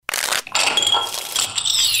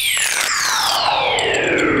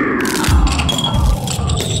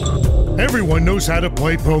Everyone knows how to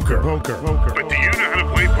play poker. But do you know how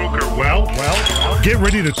to play poker well? Get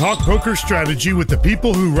ready to talk poker strategy with the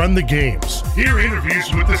people who run the games. Hear interviews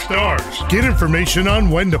with the stars. Get information on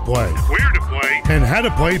when to play, where to play, and how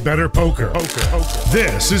to play better poker.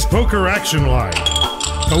 This is Poker Action Line,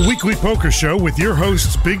 a weekly poker show with your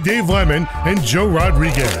hosts Big Dave Lemon and Joe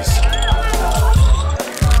Rodriguez.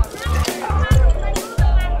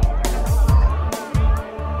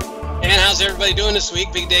 How's everybody doing this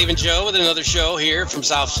week? Big Dave and Joe with another show here from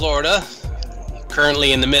South Florida.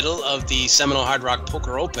 Currently in the middle of the Seminole Hard Rock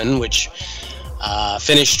Poker Open, which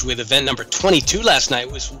finished with event number 22 last night,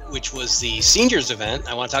 which was the seniors event.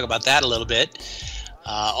 I want to talk about that a little bit.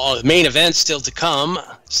 All the main events still to come.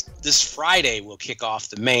 This Friday will kick off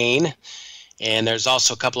the main, and there's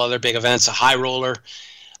also a couple other big events: a high roller,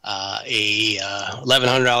 a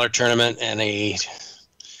 $1,100 tournament, and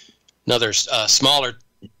another smaller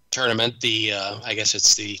tournament, I guess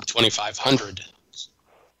it's the 2,500,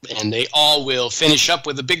 and they all will finish up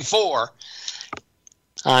with the Big Four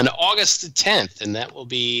on August the 10th, and that will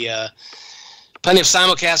be plenty of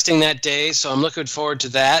simulcasting that day, so I'm looking forward to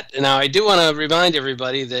that. Now, I do want to remind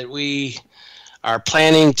everybody that we are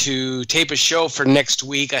planning to tape a show for next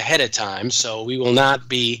week ahead of time, so we will not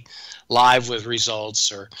be live with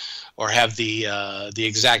results or have the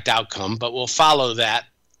exact outcome, but we'll follow that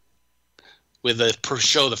with a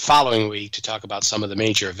show the following week to talk about some of the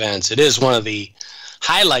major events. It is one of the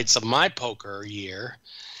highlights of my poker year.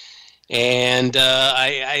 And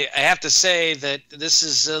I have to say that this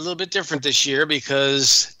is a little bit different this year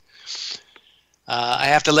because I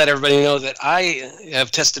have to let everybody know that I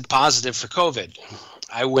have tested positive for COVID.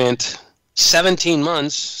 I went 17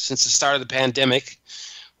 months since the start of the pandemic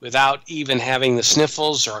without even having the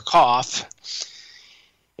sniffles or a cough.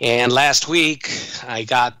 And last week, I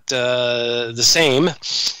got the same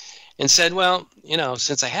and said, well,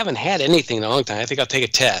 since I haven't had anything in a long time, I think I'll take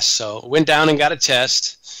a test. So went down and got a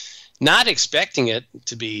test, not expecting it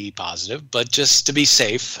to be positive, but just to be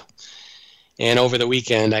safe. And over the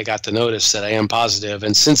weekend, I got the notice that I am positive.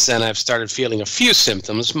 And since then, I've started feeling a few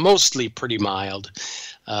symptoms, mostly pretty mild.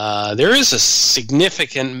 There is a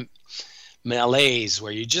significant malaise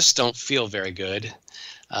where you just don't feel very good.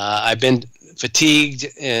 I've been fatigued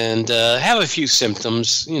and have a few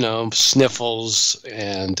symptoms, sniffles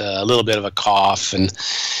and a little bit of a cough and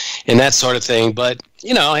that sort of thing. But,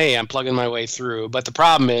 hey, I'm plugging my way through. But the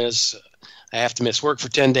problem is I have to miss work for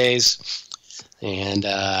 10 days, and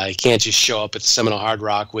I can't just show up at the Seminole Hard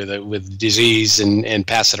Rock with disease and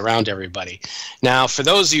pass it around to everybody. Now, for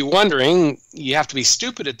those of you wondering, you have to be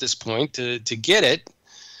stupid at this point to get it.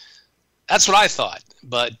 That's what I thought.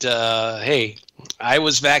 But, hey, I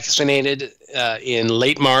was vaccinated in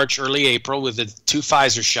late March, early April with the 2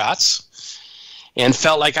 Pfizer shots and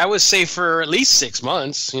felt like I was safe for at least 6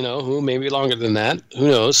 months, maybe longer than that. Who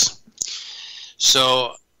knows?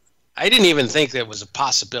 So I didn't even think that was a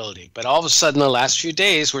possibility. But all of a sudden, the last few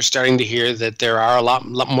days, we're starting to hear that there are a lot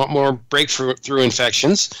more breakthrough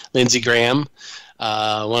infections. Lindsey Graham,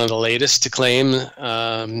 one of the latest to claim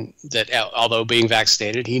that although being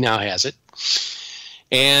vaccinated, he now has it.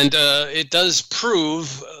 And it does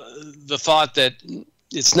prove the thought that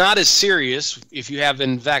it's not as serious if you have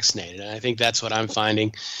been vaccinated. And I think that's what I'm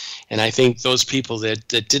finding. And I think those people that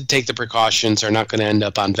did take the precautions are not going to end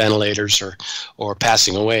up on ventilators or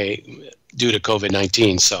passing away due to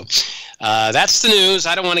COVID-19. So that's the news.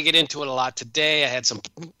 I don't want to get into it a lot today. I had some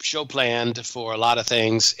show planned for a lot of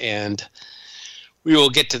things, and we will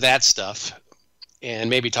get to that stuff and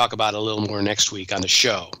maybe talk about it a little more next week on the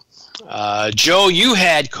show. Joe, you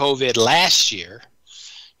had COVID last year.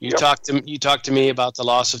 You talked to me about the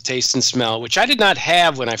loss of taste and smell, which I did not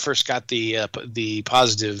have when I first got the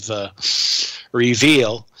positive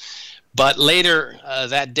reveal. But later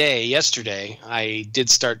that day, yesterday, I did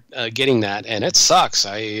start getting that, and it sucks.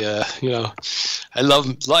 I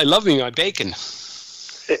love me my bacon.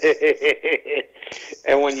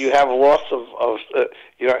 And when you have a loss of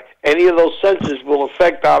any of those senses will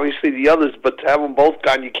affect, obviously, the others, but to have them both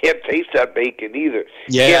gone, you can't taste that bacon either.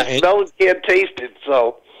 Yeah, you can't smell it, can't taste it.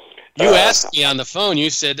 So you asked me on the phone, you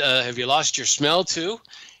said, have you lost your smell too?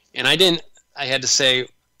 And I didn't. I had to say,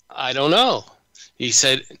 I don't know. He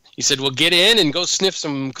said, well, get in and go sniff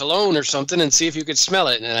some cologne or something and see if you could smell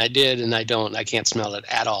it. And I did, and I can't smell it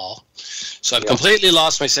at all. So I've completely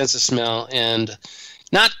lost my sense of smell, and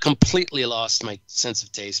not completely lost my sense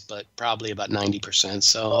of taste, but probably about 90%.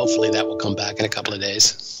 So hopefully that will come back in a couple of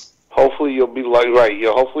days. Hopefully you'll be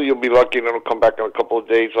hopefully you'll be lucky and it'll come back in a couple of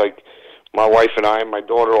days. Like my wife and I and my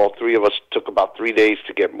daughter, all three of us took about 3 days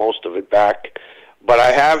to get most of it back. But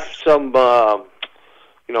I have some,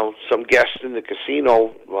 some guests in the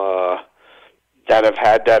casino that have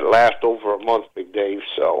had that last over a month, Big Dave.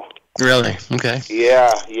 So. Really? Okay.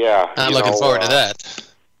 Yeah. I'm looking forward to that.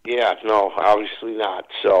 Yeah, no, obviously not.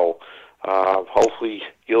 So, hopefully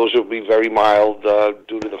yours will be very mild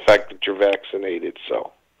due to the fact that you're vaccinated.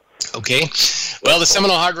 So. Okay. Well, the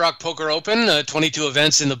Seminole Hard Rock Poker Open, 22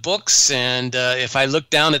 events in the books, and if I look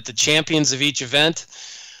down at the champions of each event,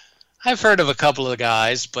 I've heard of a couple of the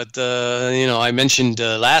guys, but I mentioned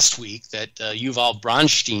last week that Yuval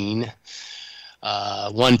Bronstein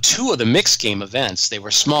won 2 of the mixed game events. They were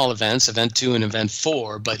small events, Event 2 and Event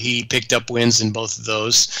 4, but he picked up wins in both of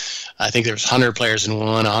those. I think there was 100 players in one,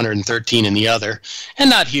 113 in the other, and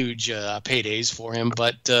not huge paydays for him,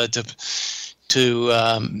 but to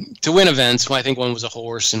win events. Well, I think one was a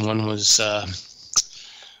horse and one was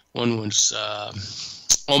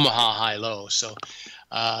Omaha High-Low. So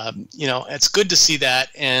it's good to see that.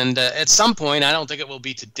 And at some point, I don't think it will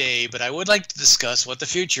be today, but I would like to discuss what the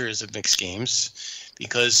future is of mixed games,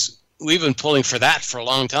 because we've been pulling for that for a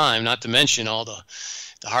long time, not to mention all the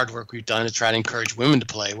hard work we've done to try to encourage women to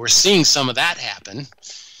play. We're seeing some of that happen,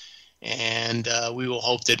 and we will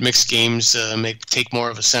hope that mixed games may take more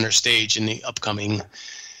of a center stage in the upcoming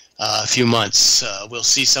few months. We'll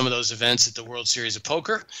see some of those events at the World Series of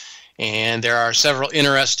Poker. And there are several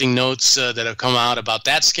interesting notes that have come out about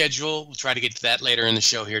that schedule. We'll try to get to that later in the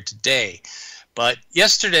show here today. But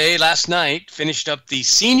last night, finished up the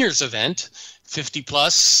seniors event, 50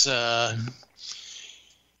 plus. The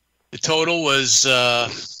total was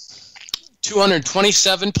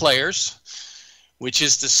 227 players, which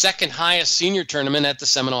is the second highest senior tournament at the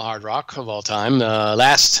Seminole Hard Rock of all time.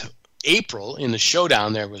 Last April in the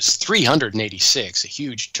showdown, there was 386, a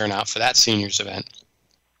huge turnout for that seniors event.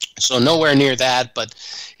 So nowhere near that, but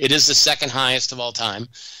it is the second highest of all time.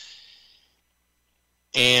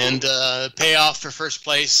 And payoff for first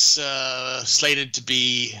place slated to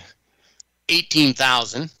be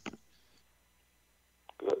 $18,000.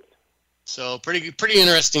 Good. So pretty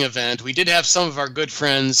interesting event. We did have some of our good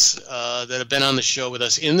friends that have been on the show with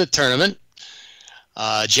us in the tournament.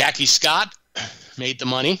 Jackie Scott made the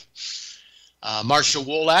money. Marcia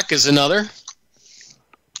Wolak is another.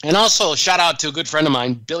 And also, a shout-out to a good friend of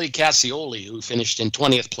mine, Billy Cassioli, who finished in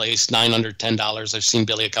 20th place, $910. I've seen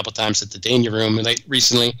Billy a couple times at the Dania Room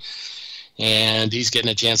recently, and he's getting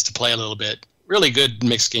a chance to play a little bit. Really good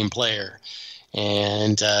mixed-game player,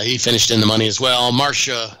 and he finished in the money as well.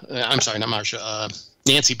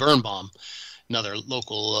 Nancy Birnbaum, another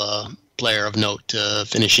local player of note,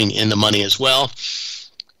 finishing in the money as well.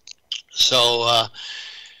 So,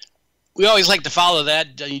 we always like to follow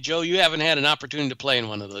that. Joe, you haven't had an opportunity to play in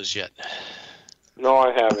one of those yet. No,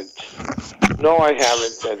 I haven't.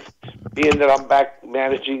 And being that I'm back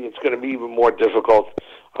managing, it's going to be even more difficult.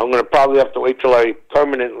 I'm going to probably have to wait till I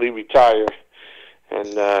permanently retire and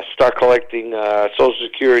start collecting Social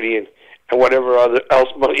Security and whatever else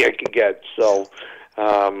money I can get. So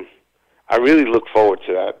I really look forward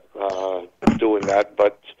to that, doing that.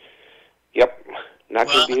 But, yep, not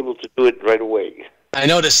going to be able to do it right away. I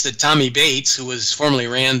noticed that Tommy Bates, who formerly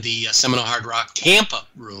ran the Seminole Hard Rock Tampa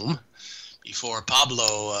room before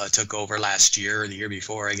Pablo took over last year or the year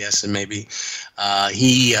before, I guess, and maybe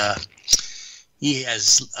he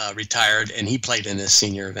has retired and he played in this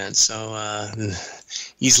senior event, so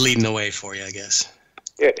he's leading the way for you, I guess.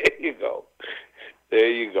 Yeah, there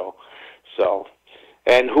you go. So,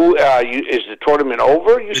 and who is the tournament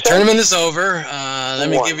over? The tournament is over. Let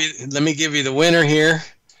me give you the winner here.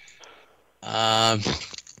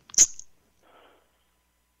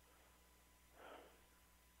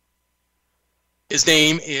 His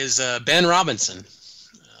name is Ben Robinson.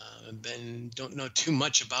 Ben, don't know too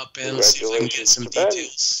much about Ben. Let's see if I can get some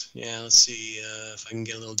details. Yeah, let's see if I can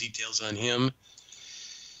get a little details on him.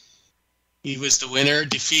 He was the winner,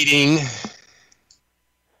 defeating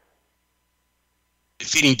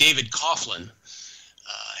David Coughlin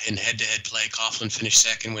in head-to-head play. Coughlin finished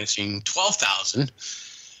second, winning $12,000.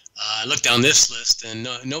 I looked down this list, and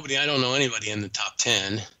I don't know anybody in the top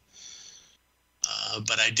 10.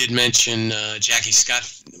 But I did mention Jackie Scott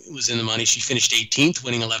was in the money. She finished 18th,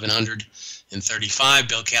 winning $1,135.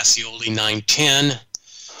 Bill Cassioli, $910.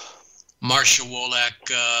 Marcia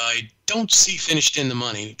Wolak, I don't see finished in the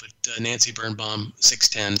money, but Nancy Birnbaum,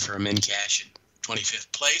 $610 for a min cash at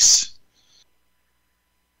 25th place.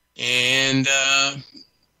 And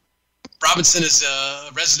Robinson is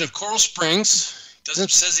a resident of Coral Springs.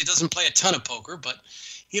 Says he doesn't play a ton of poker, but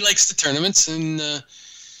he likes the tournaments, and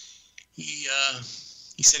he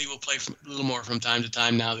said he will play a little more from time to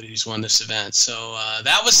time now that he's won this event. So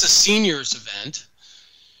that was the seniors event.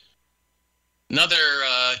 Another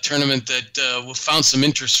tournament that found some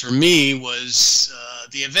interest for me was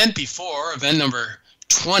the event before, event number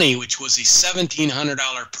 20, which was a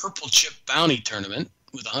 $1,700 Purple Chip Bounty Tournament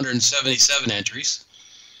with 177 entries.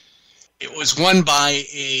 It was won by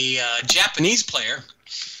a Japanese player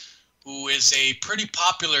who is a pretty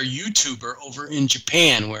popular YouTuber over in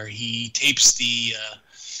Japan, where he tapes the,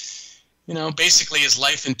 basically his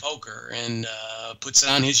life in poker and puts it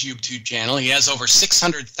on his YouTube channel. He has over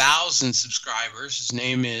 600,000 subscribers. His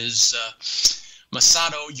name is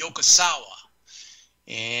Masato Yokosawa.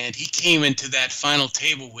 And he came into that final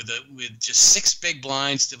table with just 6 big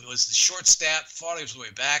blinds. It was the short stat, fought his way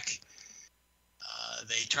back.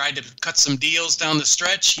 They tried to cut some deals down the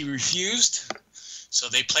stretch. He refused. So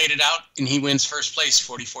they played it out, and he wins first place,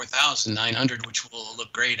 44,900, which will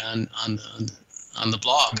look great on the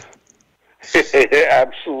blog.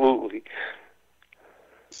 Absolutely.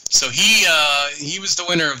 So he was the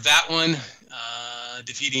winner of that one,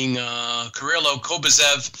 defeating Kirilo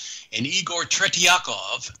Kobazev and Igor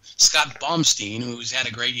Tretiakov. Scott Baumstein, who's had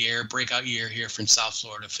a great year, breakout year here from South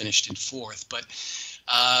Florida, finished in 4th. But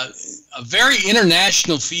a very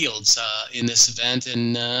international fields in this event,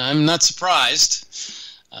 and I'm not surprised.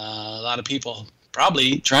 A lot of people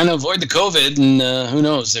probably trying to avoid the COVID, and who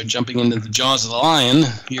knows, they're jumping into the jaws of the lion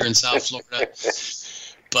here in South Florida.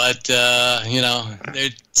 But, they're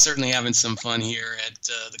certainly having some fun here at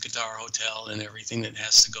the Qatar Hotel and everything that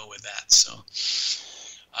has to go with that. So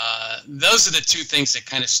those are the 2 things that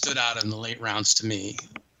kind of stood out in the late rounds to me.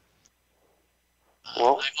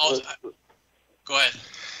 Go ahead.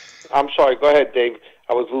 I'm sorry. Go ahead, Dave.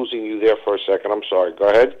 I was losing you there for a second. I'm sorry. Go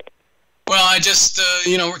ahead. Well, I just,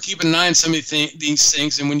 we're keeping an eye on some of these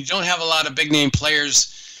things. And when you don't have a lot of big-name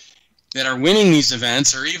players that are winning these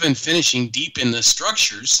events or even finishing deep in the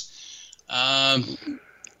structures, I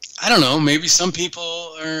don't know. Maybe some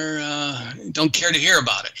people don't care to hear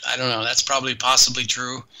about it. I don't know. That's probably possibly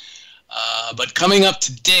true. But coming up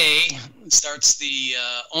today starts the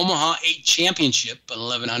Omaha 8 Championship, an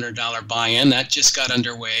 $1,100 buy-in. That just got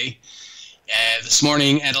underway this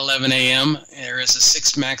morning at 11 a.m. There is a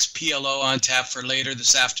 6 max PLO on tap for later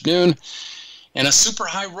this afternoon, and a super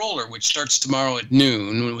high roller, which starts tomorrow at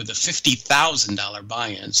noon with a $50,000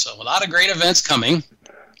 buy-in. So a lot of great events coming.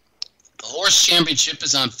 The Horse Championship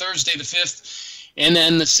is on Thursday the 5th, and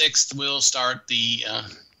then the 6th will start the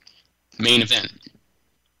main event.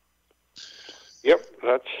 Yep,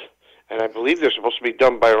 and I believe they're supposed to be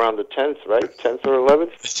done by around the 10th, right? 10th or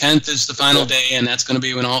 11th? The 10th is the final day, and that's going to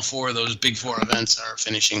be when all 4 of those big 4 events are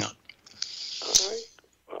finishing up. All right.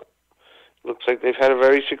 Well, looks like they've had a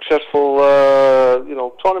very successful,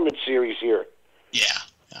 tournament series here. Yeah,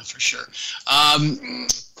 for sure.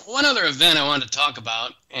 One other event I wanted to talk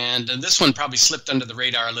about, and this one probably slipped under the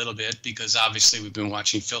radar a little bit because obviously we've been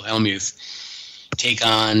watching Phil Hellmuth take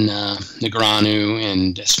on Negreanu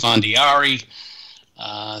and Esfandiari.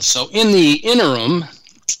 So in the interim,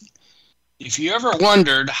 if you ever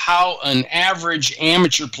wondered how an average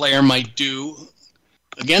amateur player might do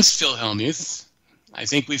against Phil Hellmuth, I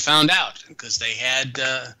think we found out because they had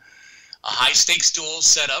a high-stakes duel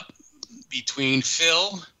set up between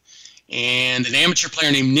Phil and an amateur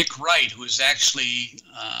player named Nick Wright, who is actually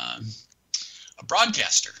a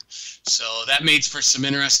broadcaster. So that made for some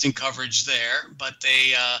interesting coverage there. But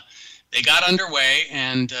they got underway,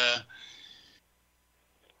 and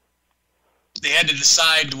they had to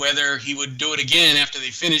decide whether he would do it again after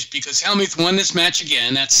they finished, because Hellmuth won this match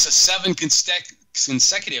again. That's 7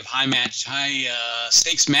 consecutive high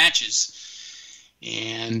stakes matches,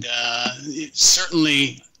 and it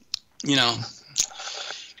certainly,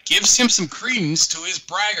 gives him some credence to his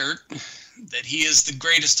braggart that he is the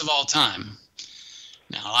greatest of all time.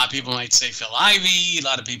 Now, a lot of people might say Phil Ivey, a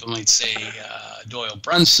lot of people might say Doyle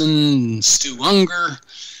Brunson, Stu Unger.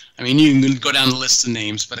 I mean, you can go down the list of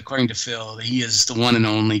names, but according to Phil, he is the one and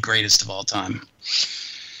only greatest of all time.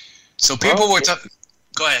 So people were talking.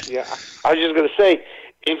 Go ahead. Yeah, I was just going to say,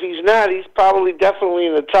 if he's not, he's probably definitely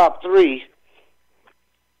in the top 3.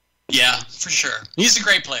 Yeah, for sure. He's a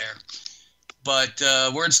great player. But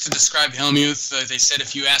words to describe Hellmuth, they said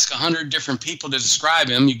if you ask 100 different people to describe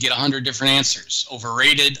him, you get 100 different answers.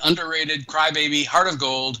 Overrated, underrated, crybaby, heart of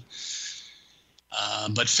gold.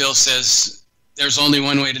 But Phil says there's only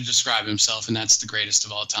one way to describe himself, and that's the greatest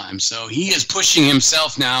of all time. So he is pushing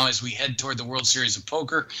himself now as we head toward the World Series of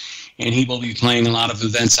Poker, and he will be playing a lot of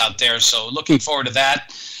events out there. So looking forward to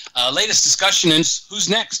that. Latest discussion is who's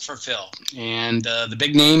next for Phil. And the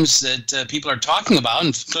big names that people are talking about,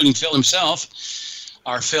 including Phil himself,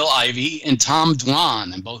 are Phil Ivey and Tom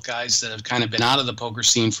Dwan, and both guys that have kind of been out of the poker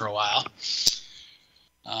scene for a while.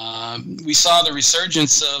 We saw the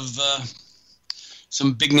resurgence of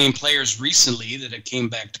some big-name players recently that have came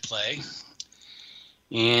back to play.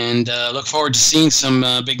 And look forward to seeing some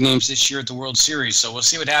big names this year at the World Series. So we'll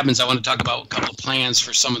see what happens. I want to talk about a couple of plans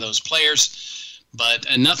for some of those players, but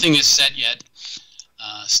nothing is set yet.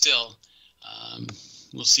 Still,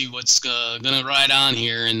 we'll see what's going to ride on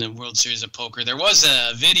here in the World Series of Poker. There was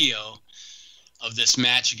a video of this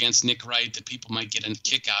match against Nick Wright that people might get a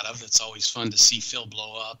kick out of. It's always fun to see Phil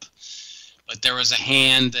blow up. But there was a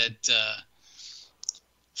hand that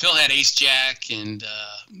Phil had ace-jack, and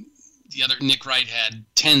the other Nick Wright had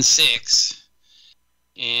 10-6,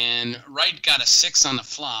 and Wright got a 6 on the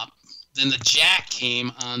flop. Then the jack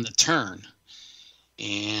came on the turn,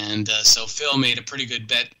 and so Phil made a pretty good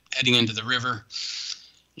bet heading into the river.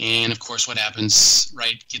 And of course, what happens?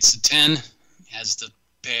 Wright gets the 10, has the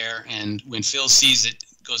pair, and when Phil sees it,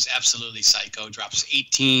 goes absolutely psycho. Drops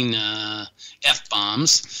 18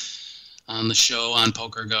 F-bombs on the show on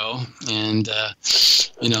Poker Go, and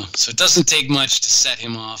so it doesn't take much to set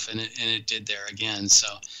him off, and it did there again. So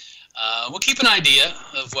we'll keep an idea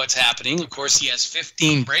of what's happening. Of course, he has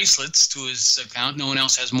 15 bracelets to his account. No one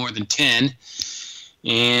else has more than 10.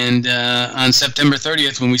 And on September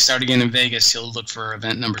 30th, when we start again in Vegas, he'll look for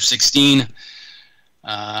event number 16.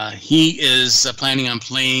 He is planning on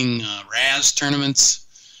playing Raz tournaments.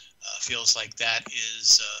 Feels like that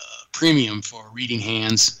is premium for reading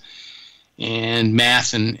hands. And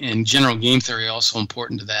math and general game theory are also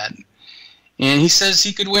important to that. And he says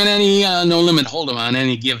he could win any no-limit hold'em on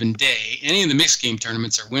any given day. Any of the mixed game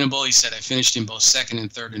tournaments are winnable. He said, I finished in both second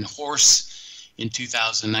and third in horse in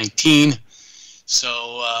 2019.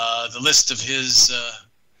 So the list of his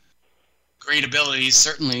great abilities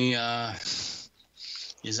certainly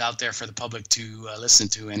is out there for the public to listen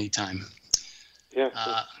to anytime.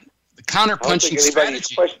 Yeah. The counter-punching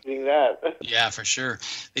strategy. Questioning that. Yeah, for sure.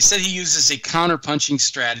 They said he uses a counter-punching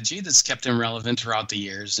strategy that's kept him relevant throughout the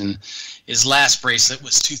years. And his last bracelet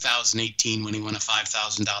was 2018 when he won a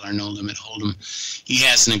 $5,000 no-limit hold'em. He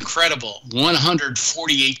has an incredible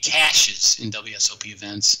 148 cashes in WSOP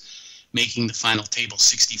events, making the final table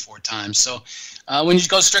 64 times. So when you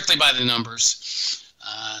go strictly by the numbers,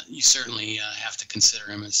 you certainly have to consider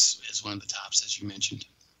him as one of the tops, as you mentioned.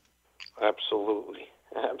 Absolutely.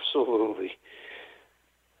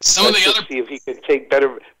 Some of the other see if he can take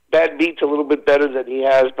bad beats a little bit better than he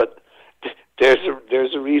has, but there's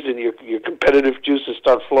a reason your competitive juices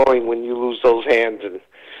start flowing when you lose those hands, and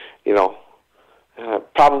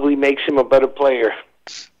probably makes him a better player.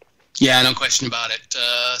 Yeah, no question about it.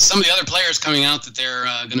 Some of the other players coming out that they're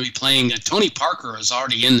going to be playing, Tony Parker is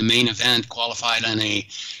already in the main event, qualified on a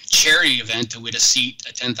charity event to win a seat,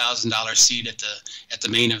 a $10,000 seat at the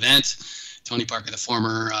main event. Tony Parker, the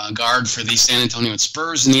former guard for the San Antonio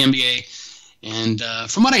Spurs in the NBA. And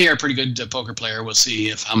from what I hear, a pretty good poker player. We'll see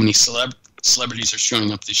how many celebrities are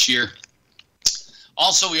showing up this year.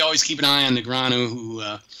 Also, we always keep an eye on Negreanu, who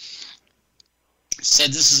said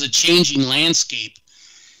this is a changing landscape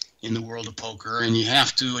in the world of poker, and you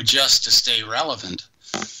have to adjust to stay relevant.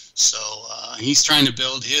 So he's trying to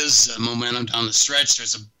build his momentum down the stretch.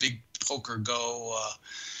 There's a big Poker Go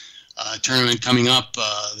tournament coming up,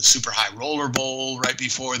 the Super High Roller Bowl right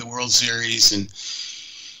before the World Series, and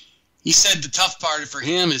he said the tough part for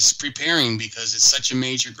him is preparing because it's such a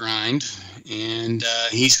major grind, and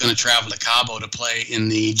he's going to travel to Cabo to play in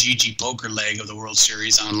the GG Poker leg of the World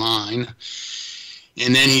Series online.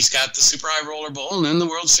 And then he's got the Super High Roller Bowl and then the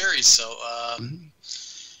World Series. So,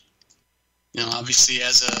 obviously he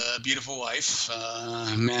has a beautiful wife,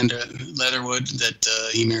 Amanda Leatherwood, that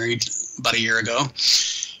he married about a year ago.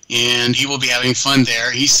 And he will be having fun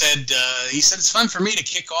there. He said it's fun for me to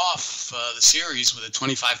kick off the series with a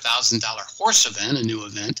 $25,000 horse event, a new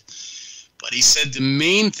event. But he said the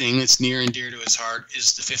main thing that's near and dear to his heart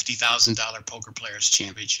is the $50,000 Poker Players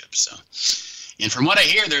Championship. So, and from what I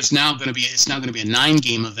hear, it's now going to be a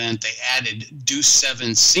 9-game event. They added Deuce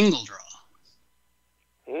 7 single draw.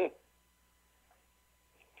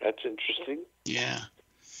 That's interesting. Yeah.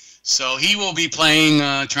 So he will be playing,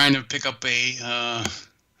 trying to pick up a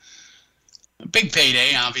big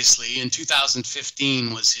payday, obviously. In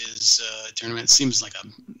 2015 was his tournament. It seems like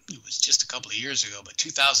it was just a couple of years ago, but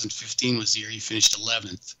 2015 was the year he finished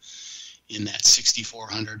 11th in that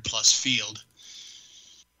 6,400 plus field.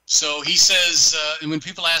 So he says, and when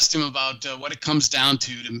people asked him about what it comes down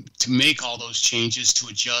to make all those changes, to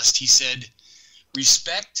adjust, he said,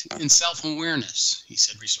 respect and self-awareness. He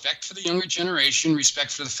said, respect for the younger generation,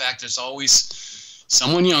 respect for the fact there's always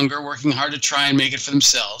someone younger working hard to try and make it for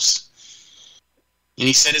themselves. And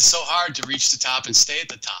he said it's so hard to reach the top and stay at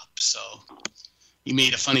the top. So he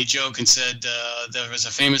made a funny joke and said there was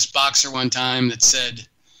a famous boxer one time that said,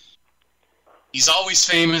 He's always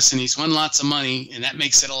famous, and he's won lots of money, and that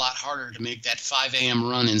makes it a lot harder to make that 5 a.m.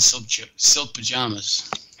 run in silk pajamas.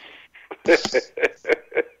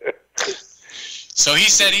 So he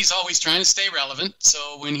said he's always trying to stay relevant.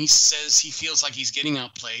 So when he says he feels like he's getting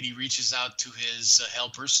outplayed, he reaches out to his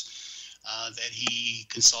helpers that he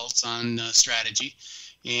consults on strategy,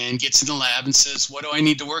 and gets in the lab and says, what do I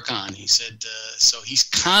need to work on? He said, so he's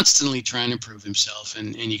constantly trying to improve himself,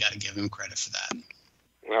 and you got to give him credit for that.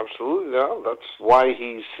 Absolutely, no. That's why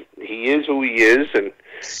he is who he is, and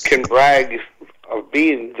can brag of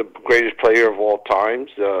being the greatest player of all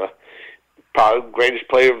times, probably greatest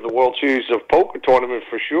player of the World Series of Poker tournament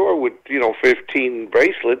for sure, with 15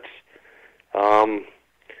 bracelets. And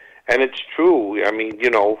it's true. I mean,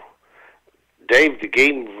 Dave, the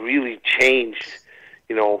game really changed.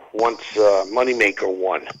 Once Moneymaker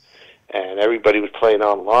won, and everybody was playing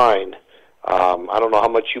online. I don't know how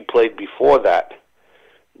much you played before that.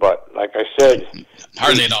 But like I said,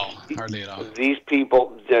 hardly at all. These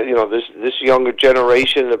people, this younger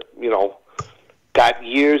generation, got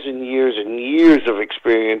years and years and years of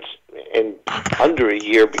experience in under a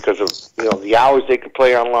year because of the hours they could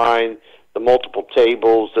play online, the multiple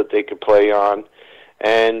tables that they could play on,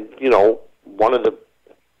 and one of the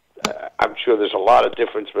I'm sure there's a lot of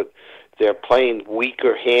difference, but they're playing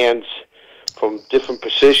weaker hands from different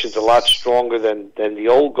positions a lot stronger than the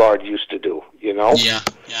old guard used to do, Yeah.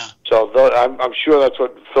 So I'm sure that's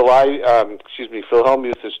what Phil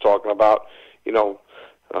Hellmuth is talking about,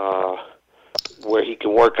 where he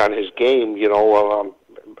can work on his game,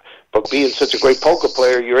 but being such a great poker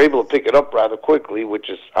player, you're able to pick it up rather quickly,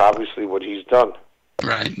 which is obviously what he's done.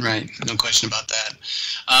 Right. No question about that.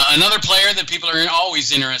 Another player that people are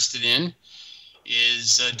always interested in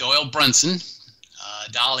is Doyle Brunson.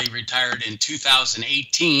 Dolly retired in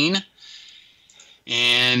 2018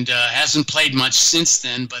 and hasn't played much since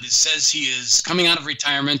then, but it says he is coming out of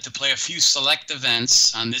retirement to play a few select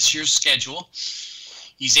events on this year's schedule.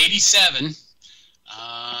 He's 87,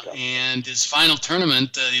 and his final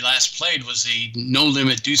tournament he last played was a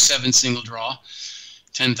no-limit deuce 7 single draw,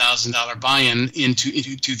 $10,000 buy-in into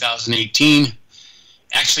 2018.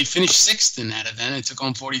 Actually finished 6th in that event. It took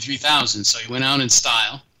home $43,000, so he went out in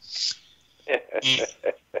style.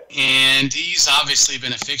 And he's obviously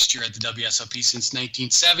been a fixture at the WSOP since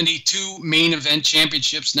 1970. 2 main event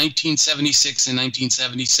championships, 1976 and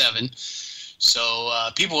 1977. So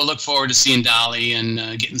people will look forward to seeing Dolly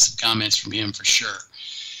and getting some comments from him for sure.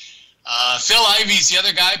 Phil Ivey's the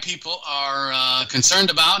other guy people are concerned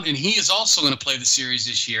about, and he is also going to play the series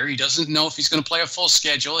this year. He doesn't know if he's going to play a full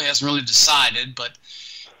schedule. He hasn't really decided, but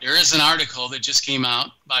there is an article that just came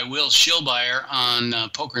out by Will Schillbeyer on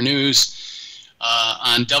Poker News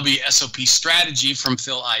on WSOP strategy from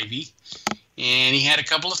Phil Ivey, and he had a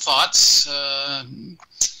couple of thoughts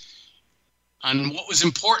on what was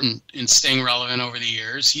important in staying relevant over the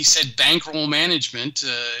years. He said bankroll management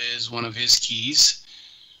is one of his keys.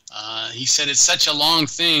 He said it's such a long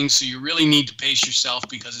thing, so you really need to pace yourself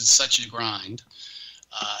because it's such a grind.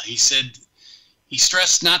 He said he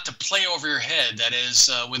stressed not to play over your head. That is,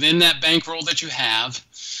 within that bankroll that you have,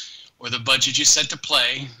 or the budget you set to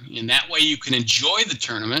play. In that way, you can enjoy the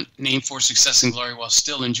tournament, aim for success and glory while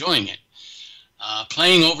still enjoying it.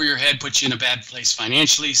 Playing over your head puts you in a bad place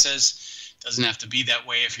financially, he says. Doesn't have to be that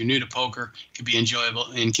way. If you're new to poker, it can be enjoyable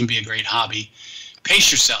and can be a great hobby.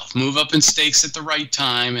 Pace yourself. Move up in stakes at the right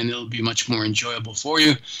time, and it'll be much more enjoyable for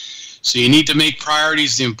you. So you need to make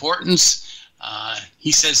priorities the importance.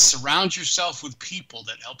 He says surround yourself with people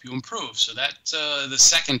that help you improve. So that's the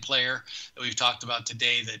second player that we've talked about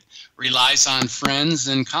today that relies on friends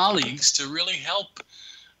and colleagues to really help,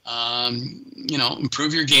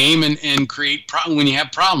 improve your game and create when you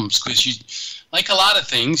have problems. Because you, like a lot of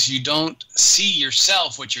things, you don't see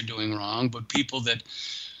yourself what you're doing wrong, but people that,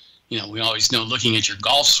 we always know looking at your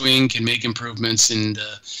golf swing can make improvements. And,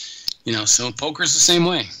 so poker's the same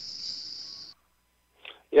way.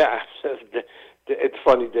 Yeah, it's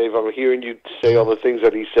funny, Dave. I'm hearing you say all the things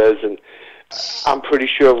that he says, and I'm pretty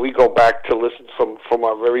sure we go back to listen from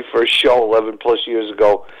our very first show 11 plus years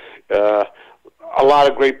ago. A lot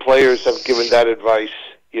of great players have given that advice.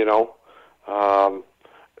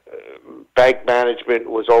 Bank management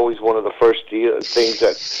was always one of the first things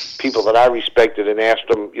that people that I respected and asked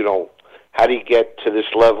them, how do you get to this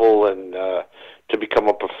level and to become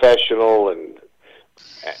a professional,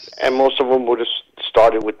 and most of them would have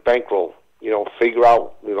started with bankroll. Figure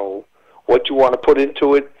out, what you want to put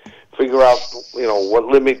into it, figure out, what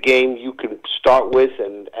limit game you can start with,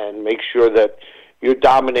 and make sure that you're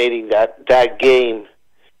dominating that game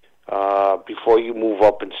before you move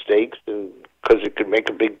up in stakes, and because it could make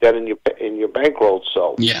a big dent in your bankroll.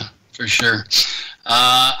 So yeah, For sure.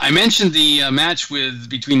 I mentioned the match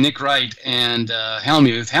between Nick Wright and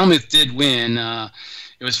Hellmuth. Hellmuth did win.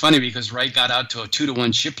 It was funny because Wright got out to a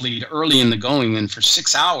 2-1 chip lead early in the going, and for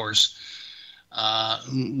 6 hours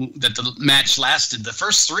that the match lasted, the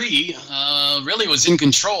first three really was in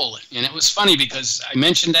control. And it was funny because I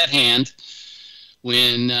mentioned that hand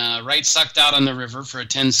when Wright sucked out on the river for a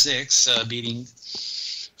 10-6, beating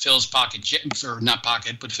Phil's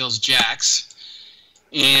Phil's jacks.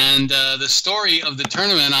 And the story of the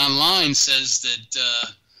tournament online says that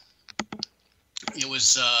it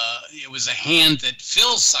was a hand that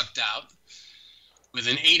Phil sucked out with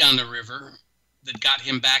an 8 on the river that got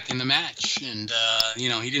him back in the match. And,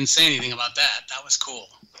 he didn't say anything about that. That was cool.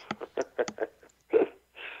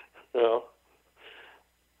 No.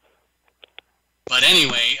 But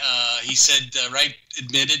anyway, he said, Wright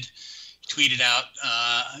admitted, tweeted out,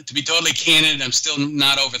 to be totally candid, I'm still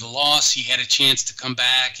not over the loss. He had a chance to come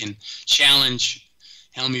back and challenge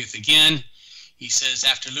Hellmuth again. He says,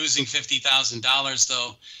 after losing $50,000,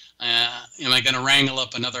 though, am I going to wrangle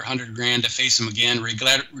up another $100,000 to face him again?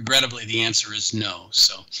 Regrettably, the answer is no.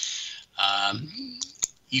 So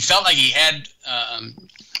he felt like he had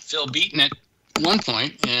Phil beaten at one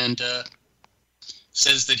point, and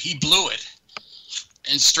says that he blew it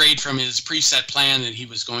and strayed from his preset plan that he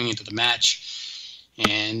was going into the match.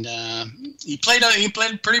 And he played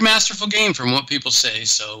a pretty masterful game from what people say.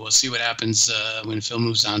 So we'll see what happens when Phil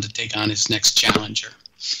moves on to take on his next challenger.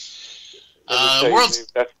 I'm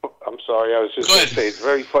sorry, I was just going to say, it's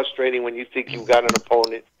very frustrating when you think you've got an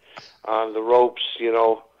opponent on the ropes,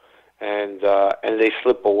 and they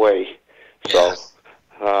slip away. So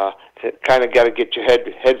kind of got to get your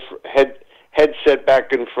head set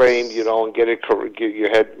back in frame, and get your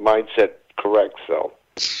head mindset correct.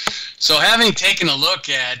 So having taken a look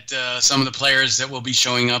at some of the players that will be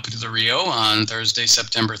showing up to the Rio on Thursday,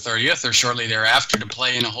 September 30th, or shortly thereafter, to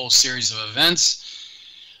play in a whole series of events,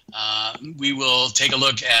 we will take a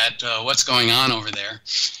look at what's going on over there.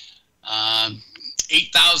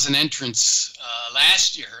 8,000 entrants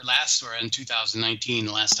in 2019,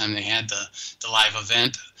 the last time they had the live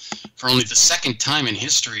event, for only the second time in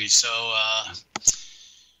history. So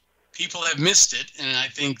people have missed it, and I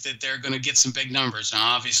think that they're going to get some big numbers.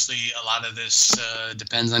 Now, obviously, a lot of this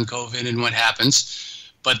depends on COVID and what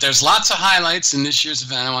happens, but there's lots of highlights in this year's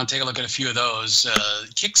event. I want to take a look at a few of those.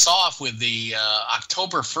 It kicks off with the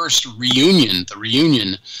October 1st reunion. The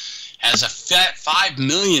reunion has a $5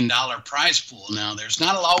 million prize pool. Now, there's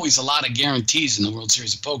not always a lot of guarantees in the World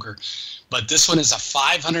Series of Poker, but this one is a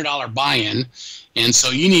 $500 buy-in, and so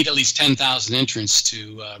you need at least 10,000 entrants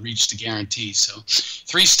to reach the guarantee. So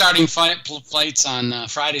 3 starting flights on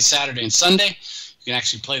Friday, Saturday, and Sunday. You can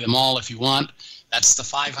actually play them all if you want. That's the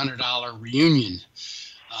 $500 reunion.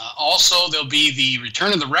 Also, there'll be the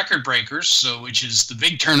Return of the Record Breakers, which is the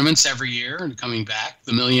big tournaments every year and coming back.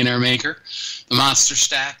 The Millionaire Maker, the Monster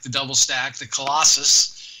Stack, the Double Stack, the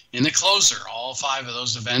Colossus, and the Closer. All 5 of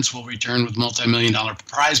those events will return with multi-million-dollar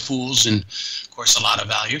prize pools and, of course, a lot of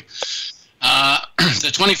value.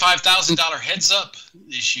 The $25,000 Heads Up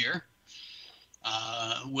this year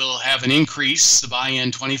will have an increase, the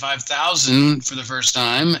buy-in $25,000 for the first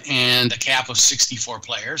time, and a cap of 64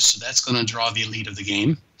 players. So that's going to draw the elite of the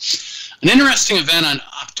game. An interesting event on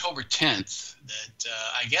October 10th that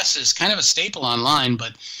I guess is kind of a staple online,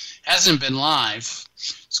 but hasn't been live.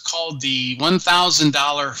 It's called the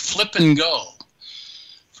 $1,000 Flip and Go,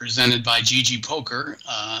 presented by GG Poker.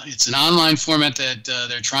 It's an online format that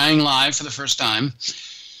they're trying live for the first time.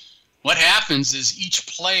 What happens is each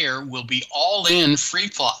player will be all in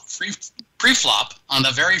pre-flop on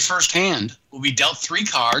the very first hand, will be dealt 3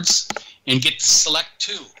 cards and get to select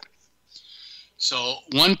 2. So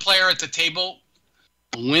one player at the table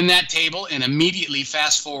will win that table and immediately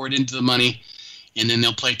fast forward into the money, and then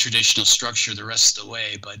they'll play traditional structure the rest of the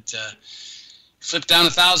way. But flip down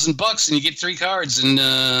 $1,000 and you get 3 cards, and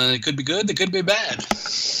it could be good, it could be bad.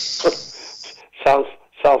 Sounds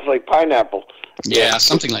like pineapple. Yeah,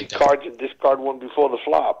 something like that. Cards and discard one before the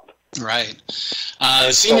flop. Right.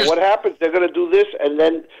 So what happens? They're going to do this, and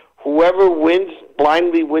then whoever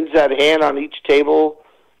blindly wins that hand on each table,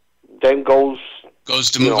 then goes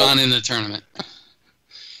to move on in the tournament.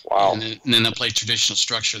 Wow. And then they'll play traditional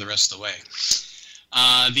structure the rest of the way.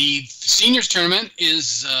 The seniors tournament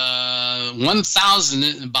is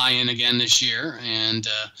 1,000 buy-in again this year, and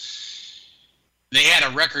they had a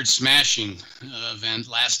record-smashing event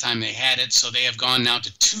last time they had it, so they have gone now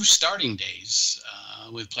to 2 starting days,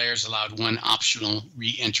 with players allowed 1 optional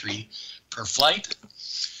re-entry per flight.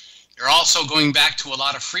 They're also going back to a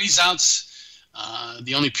lot of freeze-outs.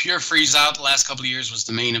 The only pure freeze-out the last couple of years was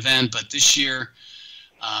the main event, but this year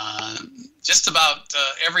just about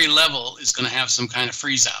every level is going to have some kind of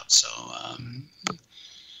freeze out. So,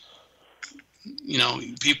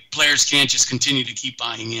 players can't just continue to keep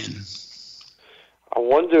buying in. I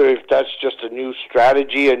wonder if that's just a new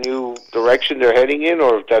strategy, a new direction they're heading in,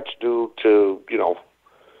 or if that's due to,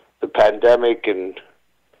 the pandemic and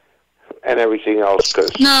everything else.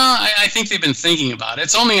 No, I think they've been thinking about it.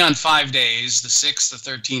 It's only on 5 days, the 6th, the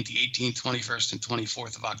 13th, the 18th, 21st, and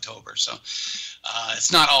 24th of October. So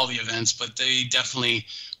it's not all the events, but they definitely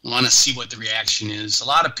want to see what the reaction is. A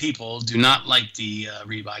lot of people do not like the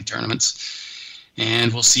rebuy tournaments.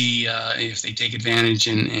 And we'll see if they take advantage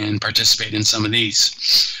and participate in some of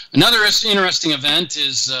these. Another interesting event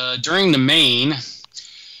is during the main,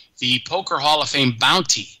 the Poker Hall of Fame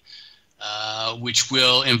Bounty, which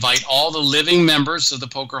will invite all the living members of the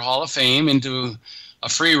Poker Hall of Fame into a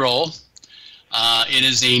free roll. It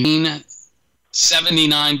is a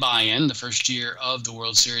 79 buy-in, the first year of the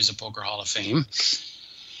World Series of Poker Hall of Fame.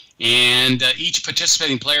 And each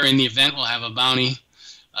participating player in the event will have a bounty.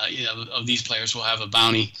 Of these players will have a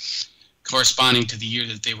bounty corresponding to the year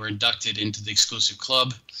that they were inducted into the exclusive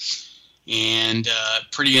club. And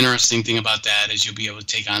pretty interesting thing about that is you'll be able to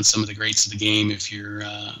take on some of the greats of the game if you're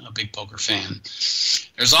a big poker fan.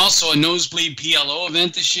 There's also a Nosebleed PLO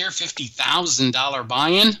event this year, $50,000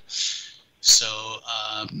 buy-in. So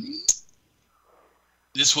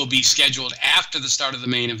this will be scheduled after the start of the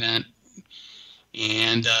main event.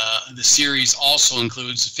 And the series also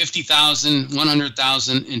includes 50,000,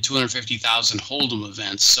 100,000, and 250,000 Hold'em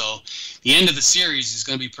events. So the end of the series is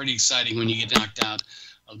going to be pretty exciting when you get knocked out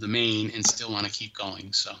of the main and still want to keep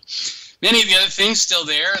going. So many of the other things still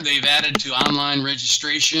there. They've added to online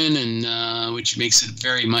registration, and which makes it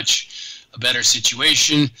very much a better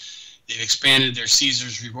situation. They've expanded their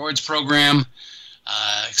Caesars Rewards program.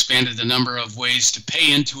 Expanded the number of ways to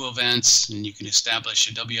pay into events, and you can establish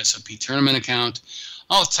a WSOP tournament account,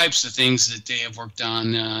 all types of things that they have worked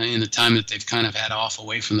on in the time that they've kind of had off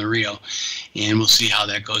away from the Rio, and we'll see how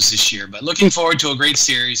that goes this year. But looking forward to a great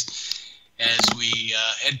series as we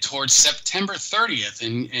head towards September 30th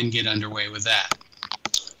and get underway with that.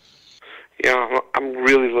 Yeah, I'm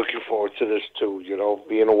really looking forward to this too,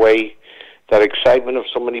 being away, that excitement of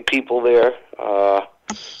so many people there.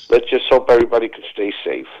 Let's just hope everybody can stay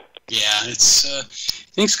safe. Yeah,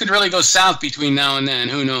 things could really go south between now and then.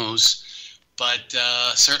 Who knows? But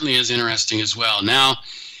certainly is interesting as well. Now,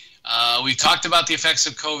 we talked about the effects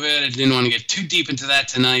of COVID. I didn't want to get too deep into that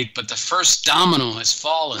tonight, but the first domino has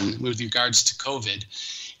fallen with regards to COVID,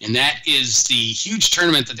 and that is the huge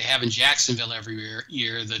tournament that they have in Jacksonville every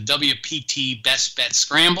year, the WPT Best Bet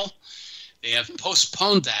Scramble. They have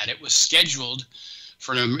postponed that. It was scheduled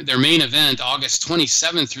for their main event, August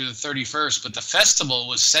 27th through the 31st, but the festival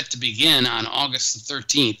was set to begin on August the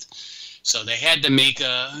 13th. So they had to make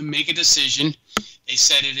a decision. They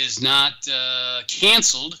said it is not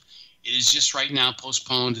canceled. It is just right now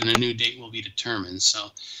postponed, and a new date will be determined. So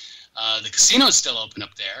the casino is still open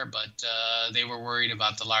up there, but they were worried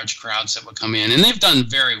about the large crowds that would come in. And they've done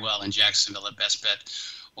very well in Jacksonville at Best Bet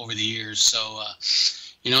over the years. So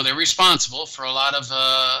they're responsible for a lot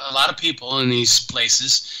of people in these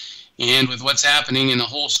places, and with what's happening in the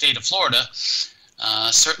whole state of Florida,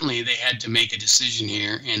 certainly they had to make a decision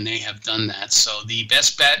here, and they have done that. So the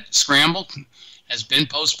Best Bet Scramble has been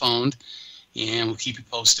postponed, and we'll keep you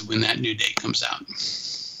posted when that new date comes out.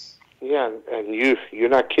 Yeah, and you're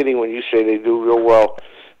not kidding when you say they do real well.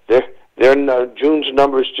 June's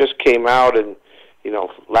numbers just came out, and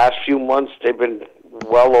last few months they've been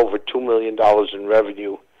well over $2 million in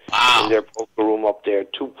revenue. Wow. In their poker room up there,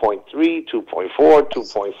 2.3, 2.4,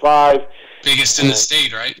 2.5. Biggest in the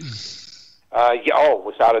state, right?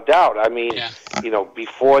 Without a doubt. I mean,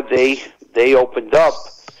 before they opened up,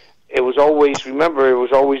 it was always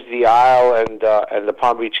the Isle and the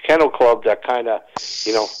Palm Beach Kennel Club that kind of,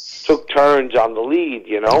 took turns on the lead,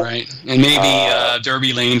 Right. And maybe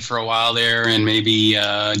Derby Lane for a while there, and maybe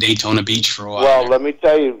Daytona Beach for a while. Well, let me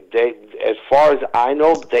tell you, as far as I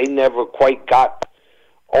know, they never quite got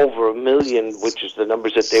over 1 million, which is the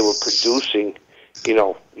numbers that they were producing,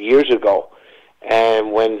 years ago.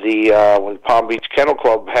 And when when Palm Beach Kennel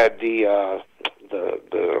Club had the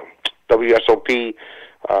WSOP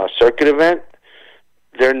circuit event,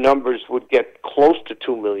 their numbers would get close to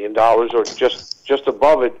 $2 million or just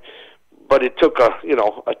above it. But it took a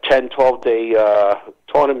 10, 12-day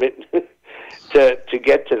tournament to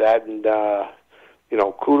get to that, and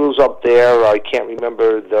kudos up there. I can't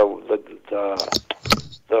remember the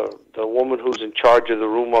woman who's in charge of the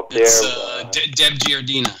room up there. Deb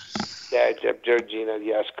Giardina. Yeah, Deb Giardina.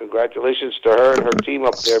 Yes, congratulations to her and her team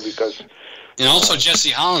up there, because And also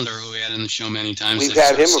Jesse Hollander, who we had on the show many times. We've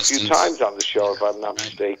had him a few times on the show, if I'm not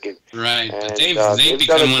mistaken. Right, and, but they've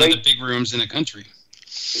become one of the big rooms in the country.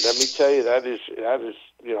 Let me tell you, that is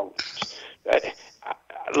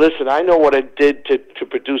listen, I know what it did to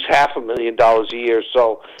produce $500,000 a year.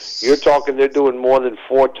 So you're talking they're doing more than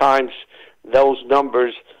 4 times those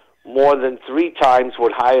numbers, more than 3 times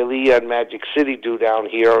what Hialeah and Magic City do down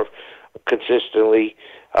here consistently.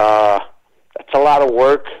 That's a lot of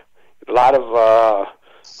work, a lot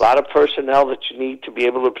of personnel that you need to be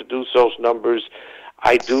able to produce those numbers.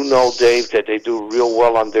 I do know, Dave, that they do real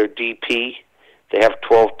well on their DP. They have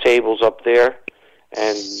 12 tables up there.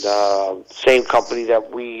 And same company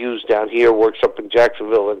that we use down here works up in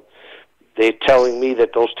Jacksonville, and they're telling me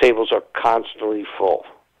that those tables are constantly full.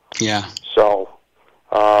 Yeah. So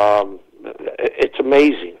it's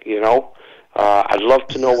amazing, I'd love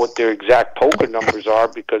to know what their exact poker numbers are,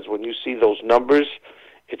 because when you see those numbers,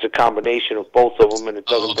 it's a combination of both of them, and it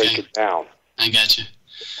doesn't break it down. I got you.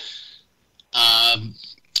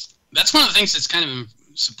 That's one of the things that's kind of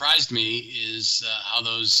surprised me is how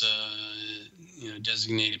those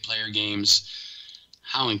designated player games,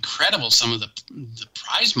 how incredible some of the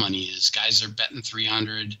prize money is. Guys are betting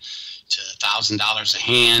 $300 to $1,000 a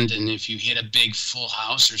hand, and if you hit a big full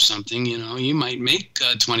house or something, you might make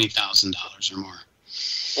 $20,000 or more.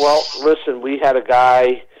 Well, listen, we had a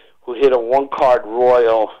guy who hit a 1-card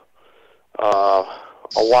royal a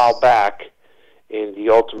while back in the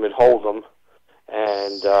Ultimate Hold'em,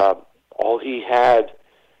 and all he had,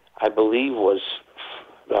 I believe, was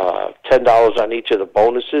 $10 on each of the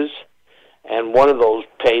bonuses, and one of those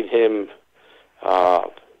paid him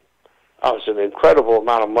it was an incredible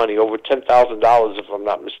amount of money, over $10,000 if I'm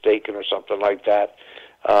not mistaken, or something like that,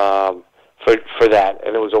 for that,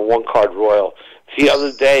 and it was a 1-card royal. The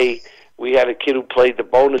other day, we had a kid who played the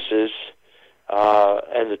bonuses,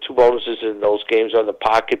 and the 2 bonuses in those games are the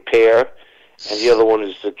pocket pair, and the other one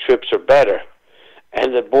is the trips or better.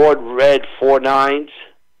 And the board read 4 9s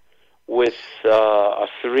with a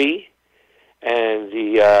 3, and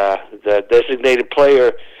the designated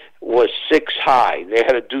player was 6 high. They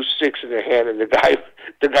had a deuce 6 in their hand, and the guy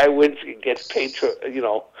wins and gets paid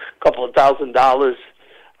a couple of $1,000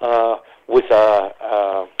 with a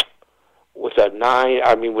 9.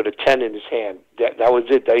 I mean, with a 10 in his hand. That was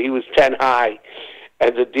it. He was 10 high,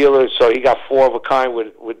 and the dealer, so he got 4 of a kind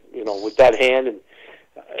with that hand. And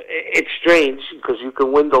it's strange because you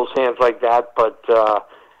can win those hands like that, but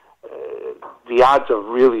the odds are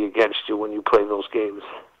really against you when you play those games.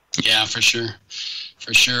 Yeah, for sure.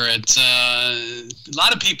 For sure. It's a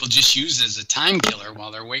lot of people just use it as a time killer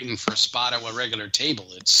while they're waiting for a spot at a regular table.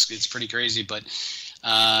 It's pretty crazy, but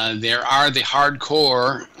there are the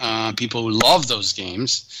hardcore people who love those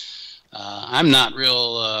games. I'm not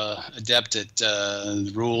real adept at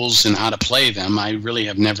the rules and how to play them. I really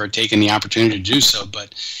have never taken the opportunity to do so,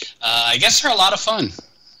 but I guess they're a lot of fun.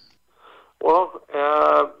 Well,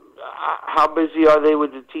 how busy are they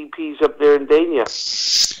with the TPs up there in Dania?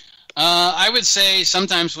 I would say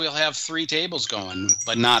sometimes we'll have 3 tables going,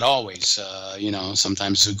 but not always.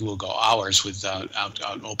 Sometimes we'll go hours without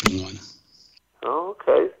opening one. Oh,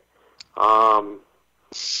 okay.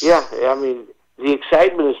 Yeah, I mean, the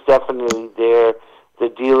excitement is definitely there. The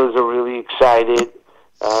dealers are really excited.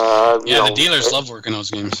 The dealers love working those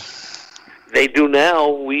games. They do now.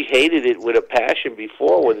 We hated it with a passion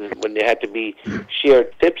before when there had to be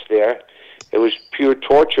shared tips there. It was pure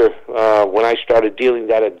torture when I started dealing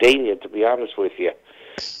that at Dania, to be honest with you.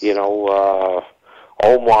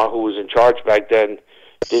 Omar, who was in charge back then,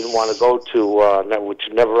 didn't want to go to, which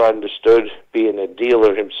never understood, being a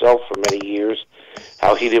dealer himself for many years,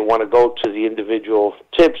 how he didn't want to go to the individual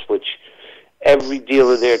tips, which every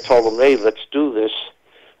dealer there told him, hey, let's do this,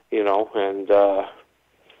 and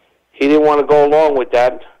he didn't want to go along with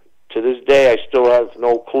that. To this day, I still have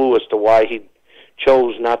no clue as to why he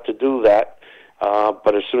chose not to do that.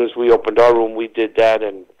 But as soon as we opened our room, we did that,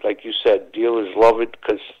 and like you said, dealers love it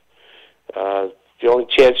because the only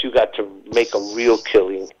chance you got to make a real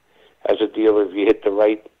killing as a dealer if you hit the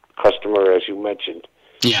right customer, as you mentioned.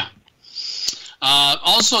 Yeah.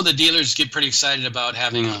 Also, the dealers get pretty excited about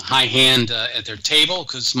having a high hand at their table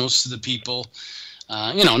because most of the people,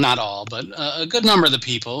 not all, but a good number of the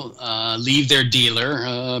people leave their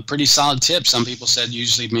dealer pretty solid tip. Some people said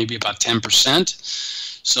usually maybe about 10%.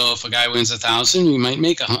 So if a guy wins $1,000, you might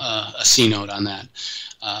make a C note on that.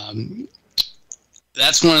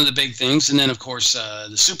 That's one of the big things. And then, of course,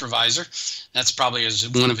 the supervisor, that's probably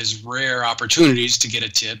one of his rare opportunities to get a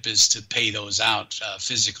tip is to pay those out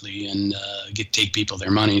physically and take people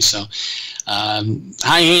their money. So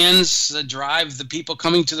high hands drive the people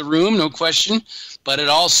coming to the room, no question. But it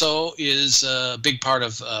also is a big part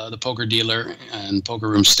of the poker dealer and poker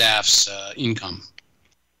room staff's income.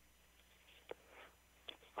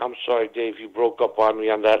 I'm sorry, Dave, you broke up on me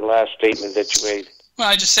on that last statement that you made. Well,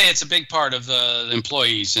 I just say it's a big part of the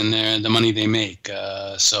employees and the money they make.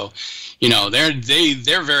 So,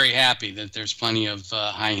 they're very happy that there's plenty of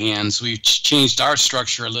high hands. We've changed our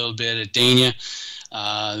structure a little bit at Dania.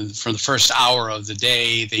 For the first hour of the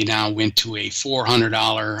day, they now went to a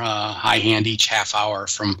 $400 high hand each half hour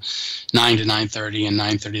from 9 to 9:30 and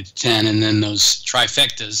 9:30 to 10, and then those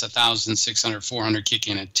trifectas, 1,000, 600, 400 kick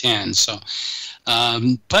in at 10. So.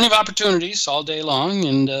 Plenty of opportunities all day long,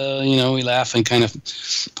 and we laugh and kind of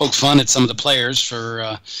poke fun at some of the players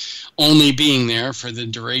for only being there for the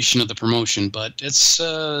duration of the promotion, but it's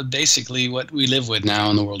basically what we live with now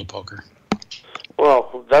in the world of poker.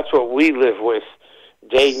 Well, that's what we live with.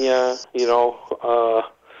 Dania,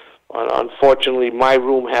 unfortunately my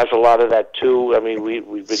room has a lot of that too. I mean,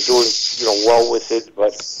 we've been doing well with it,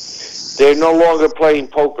 but they're no longer playing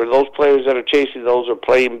poker. Those players that are chasing those are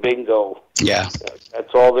playing bingo. Yeah.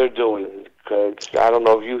 That's all they're doing. I don't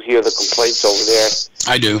know if you hear the complaints over there.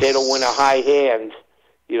 I do. If they don't win a high hand,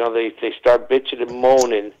 they start bitching and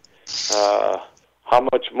moaning how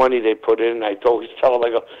much money they put in. I always tell them, I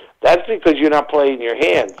go, that's because you're not playing your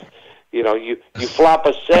hands. You flop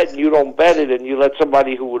a set and you don't bet it, and you let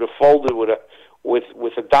somebody who would have folded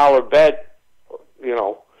with a dollar bet,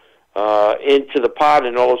 into the pot,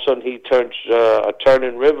 and all of a sudden he turns a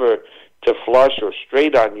turning river to flush or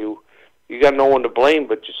straight on you. You got no one to blame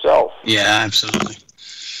but yourself. Yeah, absolutely.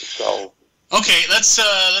 So. Okay,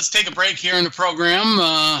 let's take a break here in the program.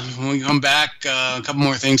 When we come back, a couple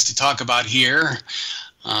more things to talk about here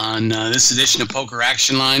on this edition of Poker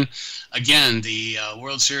Action Line. Again, the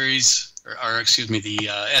World Series, the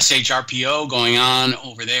SHRPO going on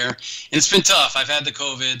over there, and it's been tough. I've had the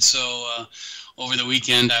COVID, so over the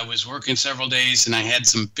weekend I was working several days, and I had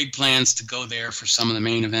some big plans to go there for some of the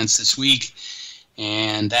main events this week.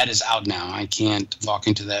 And that is out now. I can't walk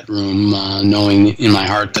into that room knowing in my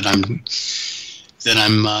heart that I'm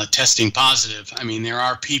testing positive. I mean, there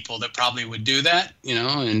are people that probably would do that,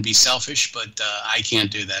 and be selfish, but I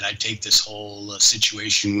can't do that. I take this whole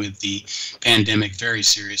situation with the pandemic very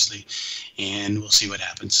seriously, and we'll see what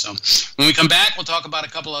happens. So when we come back, we'll talk about a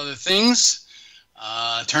couple other things.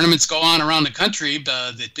 Tournaments go on around the country.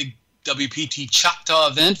 The big WPT Choctaw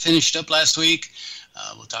event finished up last week.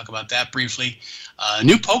 We'll talk about that briefly. A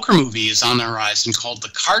new poker movie is on the horizon called The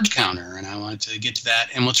Card Counter, and I want to get to that.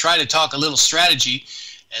 And we'll try to talk a little strategy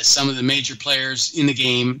as some of the major players in the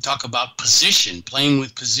game talk about position, playing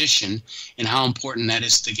with position, and how important that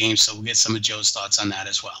is to the game. So we'll get some of Joe's thoughts on that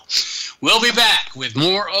as well. We'll be back with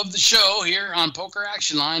more of the show here on Poker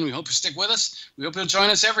Action Line. We hope you stick with us. We hope you'll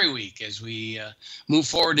join us every week as we move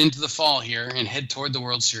forward into the fall here and head toward the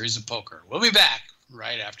World Series of Poker. We'll be back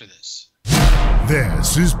right after this.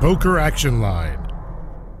 This is Poker Action Line.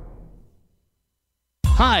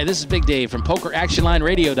 Hi, this is Big Dave from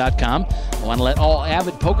PokerActionLineRadio.com. I want to let all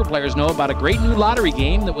avid poker players know about a great new lottery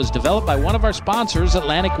game that was developed by one of our sponsors,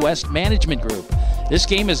 Atlantic West Management Group. This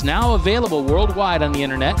game is now available worldwide on the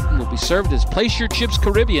internet and will be served as Place Your Chips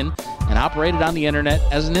Caribbean and operated on the internet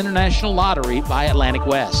as an international lottery by Atlantic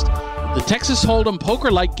West. The Texas Hold'em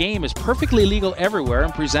poker-like game is perfectly legal everywhere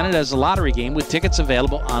and presented as a lottery game with tickets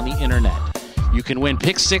available on the internet. You can win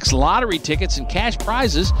Pick 6 lottery tickets and cash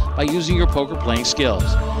prizes by using your poker playing skills.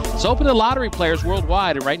 It's open to lottery players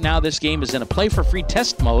worldwide, and right now this game is in a play-for-free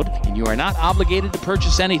test mode, and you are not obligated to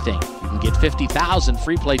purchase anything. You can get 50,000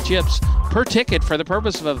 free play chips per ticket for the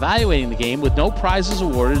purpose of evaluating the game with no prizes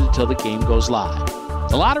awarded until the game goes live.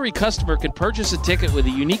 The lottery customer can purchase a ticket with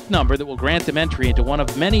a unique number that will grant them entry into one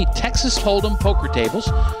of many Texas Hold'em poker tables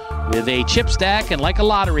with a chip stack, and like a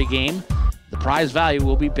lottery game, the prize value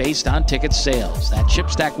will be based on ticket sales. That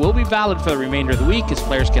chip stack will be valid for the remainder of the week, as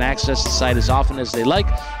players can access the site as often as they like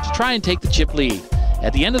to try and take the chip lead.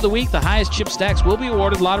 At the end of the week, the highest chip stacks will be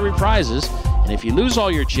awarded lottery prizes, and if you lose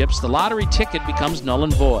all your chips, the lottery ticket becomes null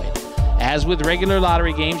and void. As with regular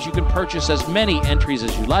lottery games, you can purchase as many entries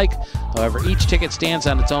as you like. However, each ticket stands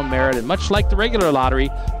on its own merit, and much like the regular lottery,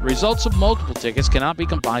 the results of multiple tickets cannot be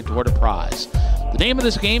combined toward a prize. The name of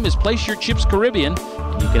this game is Place Your Chips Caribbean,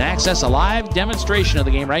 and you can access a live demonstration of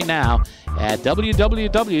the game right now at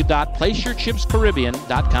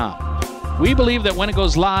www.placeyourchipscaribbean.com. We believe that when it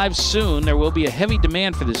goes live soon, there will be a heavy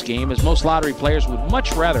demand for this game, as most lottery players would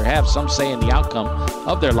much rather have some say in the outcome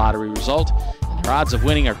of their lottery result. And their odds of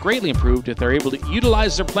winning are greatly improved if they're able to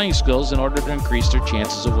utilize their playing skills in order to increase their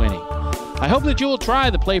chances of winning. I hope that you will try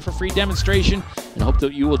the Play for Free demonstration and hope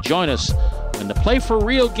that you will join us when the Play for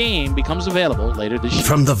Real game becomes available later this year.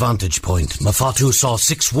 From the vantage point, Mafatu saw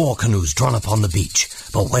 6 war canoes drawn up on the beach,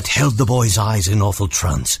 but what held the boy's eyes in awful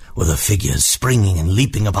trance were the figures springing and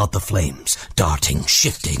leaping about the flames, darting,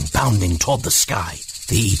 shifting, bounding toward the sky.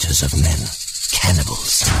 The eaters of men.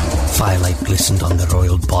 Cannibals. Firelight glistened on their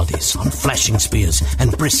oiled bodies, on flashing spears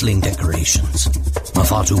and bristling decorations.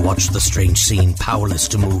 Mafatu watched the strange scene, powerless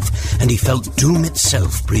to move, and he felt doom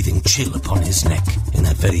itself breathing chill upon his neck. In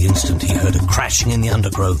that very instant, he heard a crashing in the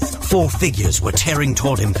undergrowth. 4 figures were tearing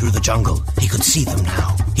toward him through the jungle. He could see them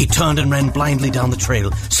now. He turned and ran blindly down the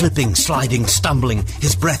trail, slipping, sliding, stumbling,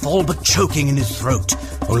 his breath all but choking in his throat.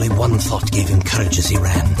 Only one thought gave him courage as he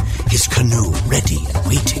ran. His canoe ready and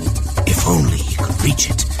waiting. If only he could reach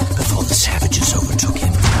it before the savages overtook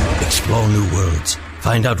him. Explore new worlds.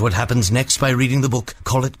 Find out what happens next by reading the book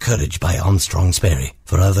Call It Courage by Armstrong Sperry.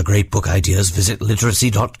 For other great book ideas, visit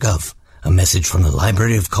literacy.gov. A message from the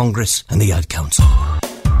Library of Congress and the Ad Council.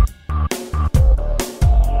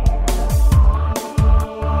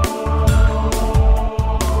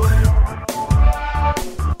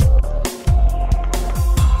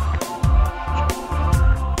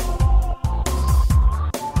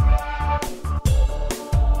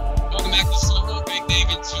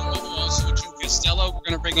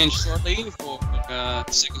 In shortly for the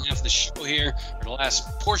second half of the show here, or the last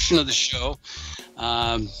portion of the show.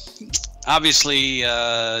 Obviously,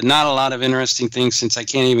 not a lot of interesting things since I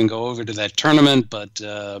can't even go over to that tournament, but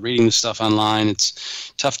reading the stuff online,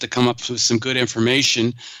 it's tough to come up with some good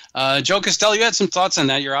information. Joe Costello, you had some thoughts on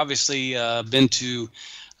that. You're obviously been to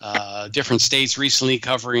different states recently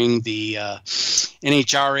covering the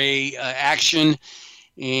NHRA action.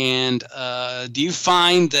 And do you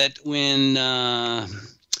find that when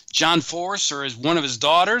John Force or one of his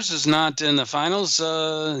daughters is not in the finals,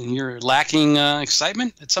 you're lacking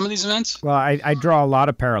excitement at some of these events? Well, I draw a lot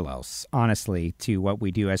of parallels, honestly, to what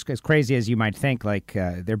we do. As crazy as you might think, like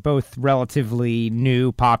they're both relatively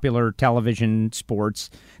new, popular television sports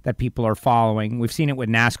that people are following. We've seen it with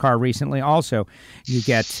NASCAR recently. Also, you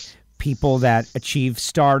get people that achieve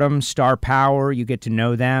stardom, star power. You get to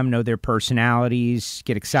know them, know their personalities,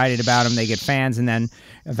 get excited about them. They get fans, and then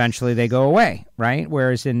eventually they go away, right?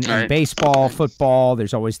 Whereas in baseball, football,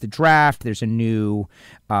 there's always the draft. There's a new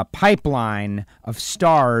pipeline of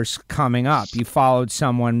stars coming up. You followed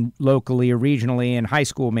someone locally or regionally in high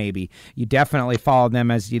school, maybe. You definitely followed them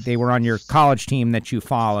as they were on your college team that you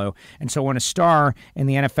follow. And so when a star in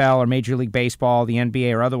the NFL or Major League Baseball, the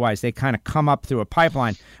NBA or otherwise, they kind of come up through a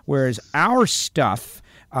pipeline, whereas our stuff,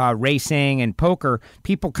 racing and poker,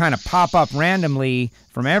 people kind of pop up randomly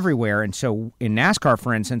from everywhere. And so in NASCAR,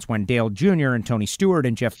 for instance, when Dale Jr. and Tony Stewart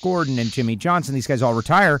and Jeff Gordon and Jimmy Johnson, these guys all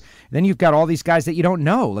retire, then you've got all these guys that you don't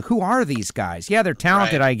know. Like, who are these guys? Yeah, they're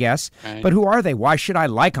talented, I guess, but who are they? Why should I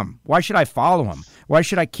like them? Why should I follow them? Why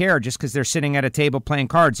should I care just because they're sitting at a table playing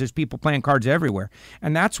cards? There's people playing cards everywhere.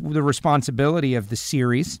 And that's the responsibility of the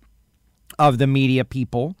series, of the media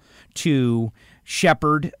people, to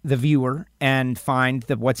shepherd the viewer and find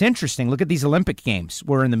what's interesting. Look at these Olympic Games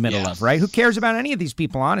we're in the middle of, right? Who cares about any of these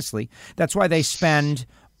people, honestly? That's why they spend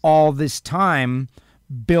all this time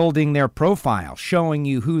building their profile, showing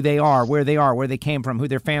you who they are, where they came from, who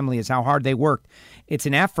their family is, how hard they worked. It's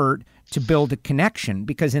an effort to build a connection,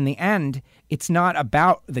 because in the end, it's not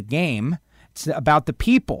about the game. It's about the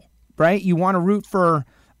people, right? You want to root for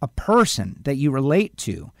a person that you relate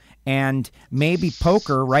to. And maybe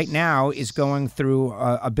poker right now is going through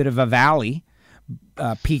a bit of a valley,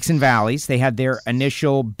 peaks and valleys. They had their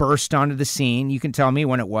initial burst onto the scene. You can tell me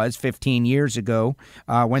when it was, 15 years ago,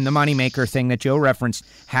 when the Moneymaker thing that Joe referenced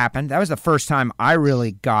happened. That was the first time I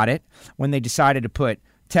really got it, when they decided to put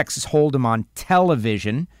Texas Hold'em on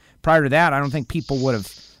television. Prior to that, I don't think people would have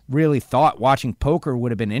really thought watching poker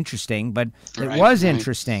would have been interesting, but it was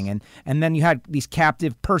interesting. And then you had these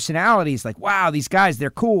captive personalities like, wow, these guys, they're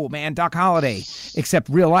cool, man, Doc Holliday, except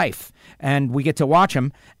real life. And we get to watch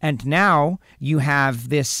them. And now you have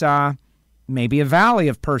this maybe a valley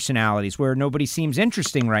of personalities where nobody seems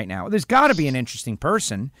interesting right now. There's got to be an interesting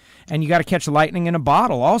person, and you got to catch lightning in a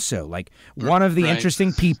bottle also. Like, one of the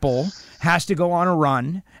interesting people has to go on a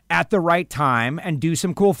run at the right time and do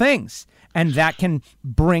some cool things. And that can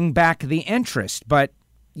bring back the interest, but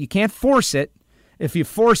you can't force it. If you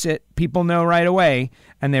force it, people know right away,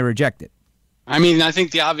 and they reject it. I mean, I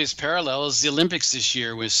think the obvious parallel is the Olympics this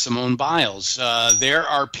year with Simone Biles. There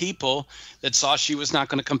are people that saw she was not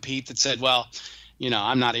going to compete that said, well,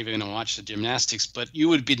 I'm not even going to watch the gymnastics, but you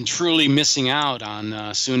would have been truly missing out on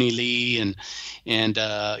Suni Lee and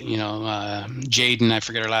Jaden, I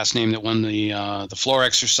forget her last name, that won the floor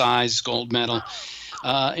exercise gold medal.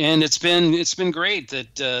 And it's been great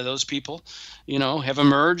that those people, have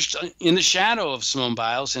emerged in the shadow of Simone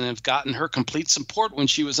Biles and have gotten her complete support when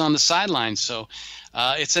she was on the sidelines. So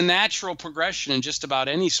it's a natural progression in just about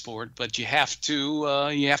any sport, but you have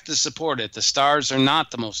to support it. The stars are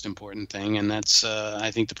not the most important thing, and that's I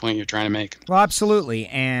think the point you're trying to make. Well, absolutely,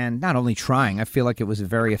 and not only trying. I feel like it was a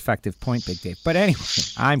very effective point, Big Dave. But anyway,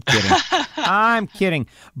 I'm kidding. I'm kidding.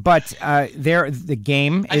 But the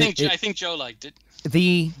game. I think Joe liked it.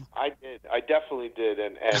 I did. I definitely did,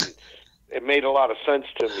 and it made a lot of sense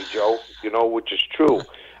to me, Joe. Which is true.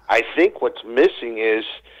 I think what's missing is,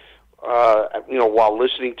 while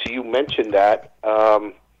listening to you mention that,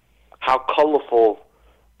 how colorful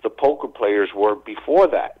the poker players were before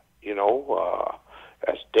that.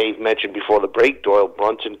 As Dave mentioned before the break, Doyle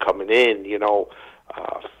Brunson coming in.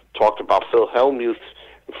 Talked about Phil Hellmuth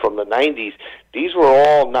from the '90s. These were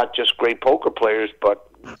all not just great poker players, but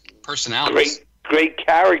personalities. Great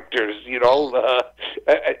characters,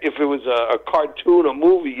 if it was a cartoon or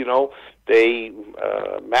movie, they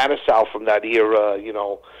Mattisau from that era,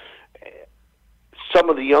 some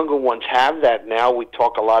of the younger ones have that now. We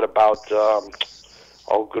talk a lot about,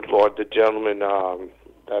 oh good Lord, the gentleman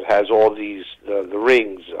that has all these the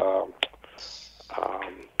rings,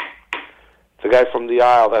 the guy from the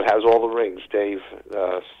Isle that has all the rings, Dave,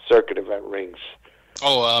 circuit event rings.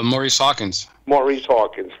 Oh, Maurice Hawkins. Maurice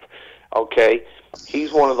Hawkins. Okay,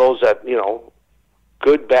 he's one of those that,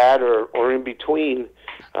 good, bad, or in between, is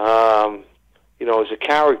a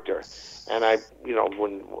character. And I,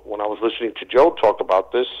 when I was listening to Joe talk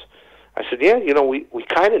about this, I said, yeah, we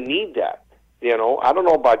kind of need that. I don't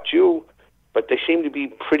know about you, but they seem to be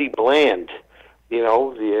pretty bland.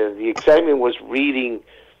 The excitement was reading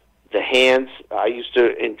the hands. I used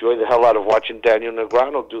to enjoy the hell out of watching Daniel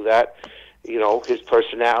Negreanu do that. His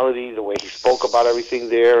personality, the way he spoke about everything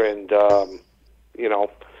there, and,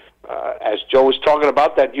 as Joe was talking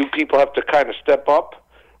about that, you people have to kind of step up,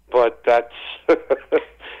 but that's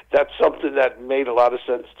that's something that made a lot of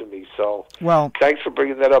sense to me. So, thanks for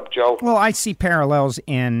bringing that up, Joe. Well, I see parallels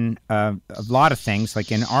in a lot of things,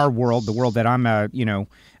 like in our world, the world that I'm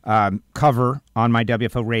cover on my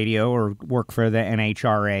WFO radio or work for the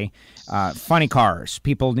NHRA. Funny cars.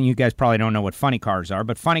 People, you guys probably don't know what funny cars are,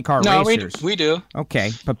 but funny car racers. No, we do.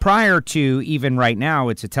 Okay, but prior to even right now,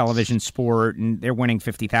 it's a television sport, and they're winning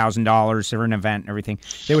 $50,000 for an event and everything.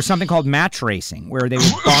 There was something called match racing, where they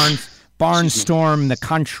would barnstorm the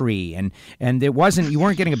country, and you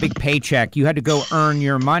weren't getting a big paycheck. You had to go earn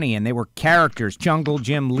your money, and they were characters: Jungle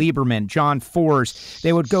Jim Lieberman, John Force.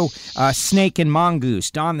 They would go Snake and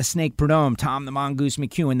Mongoose, Don the Snake Prudhomme, Tom the Mongoose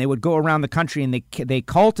McEwen. They would go around the country, and they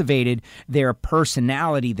cultivated their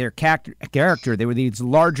personality, their character. They were these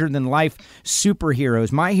larger-than-life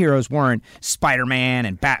superheroes. My heroes weren't Spider-Man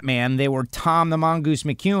and Batman. They were Tom the Mongoose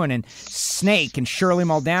McEwen and Snake and Shirley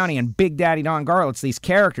Muldowney and Big Daddy Don Garlitz, these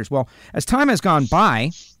characters. Well, as time has gone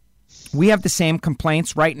by, we have the same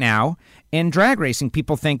complaints right now in drag racing.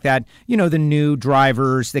 People think that, the new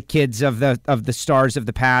drivers, the kids of the stars of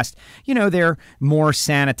the past, they're more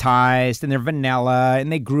sanitized and they're vanilla and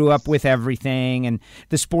they grew up with everything and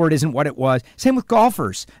the sport isn't what it was. Same with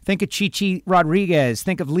golfers. Think of Chichi Rodriguez.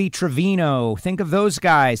 Think of Lee Trevino. Think of those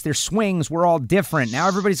guys. Their swings were all different. Now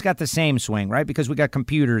everybody's got the same swing, right? Because we got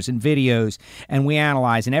computers and videos and we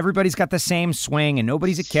analyze, and everybody's got the same swing, and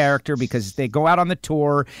nobody's a character because they go out on the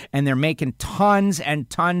tour and they're making tons and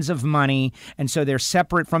tons of money. And so they're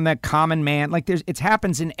separate from that common man. Like it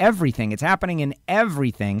happens in everything. It's happening in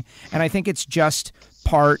everything. And I think it's just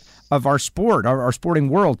part of our sport, our sporting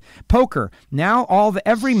world. Poker. Now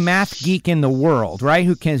every math geek in the world, right,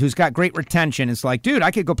 who's got great retention is like, dude,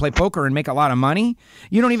 I could go play poker and make a lot of money.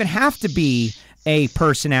 You don't even have to be a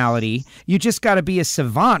personality. You just got to be a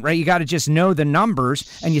savant, right? You got to just know the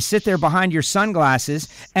numbers, and you sit there behind your sunglasses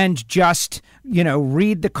and just,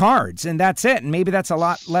 read the cards, and that's it. And maybe that's a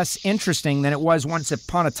lot less interesting than it was once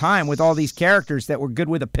upon a time with all these characters that were good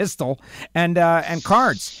with a pistol and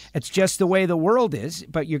cards. It's just the way the world is,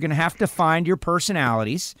 but you're going to have to find your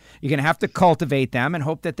personalities. You're going to have to cultivate them and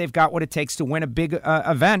hope that they've got what it takes to win a big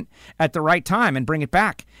event at the right time and bring it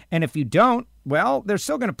back. And if you don't, well, they're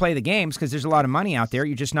still going to play the games because there's a lot of money out there.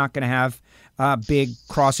 You're just not going to have big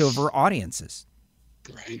crossover audiences.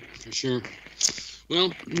 Right, for sure. Well,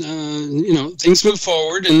 things move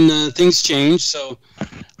forward and things change. So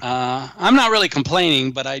I'm not really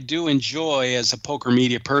complaining, but I do enjoy, as a poker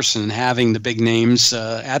media person, having the big names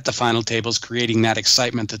at the final tables, creating that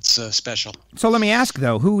excitement that's special. So let me ask,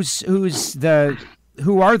 though, who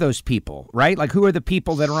are those people, right? Like, who are the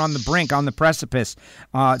people that are on the brink, on the precipice?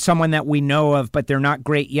 Someone that we know of, but they're not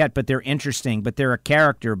great yet, but they're interesting, but they're a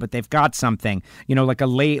character, but they've got something.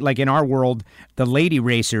 Like in our world, the lady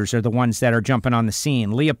racers are the ones that are jumping on the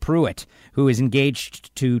scene. Leah Pruitt, who is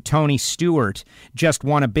engaged to Tony Stewart, just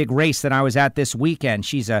won a big race that I was at this weekend.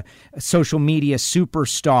 She's a social media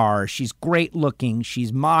superstar. She's great looking.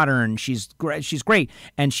 She's modern. She's great.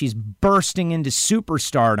 And she's bursting into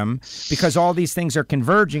superstardom because all these things are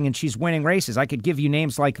converging, and she's winning races. I could give you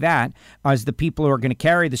names like that as the people who are going to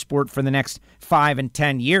carry the sport for the next 5 and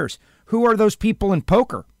 10 years. Who are those people in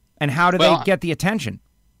poker, and how do they get the attention?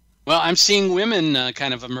 Well, I'm seeing women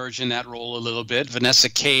kind of emerge in that role a little bit. Vanessa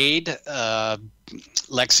Cade,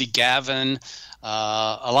 Lexi Gavin,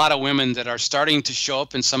 a lot of women that are starting to show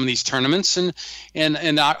up in some of these tournaments, and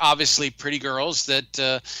obviously pretty girls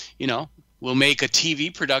that will make a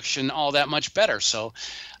TV production all that much better. So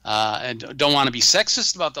and don't want to be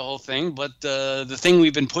sexist about the whole thing, but the thing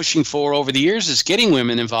we've been pushing for over the years is getting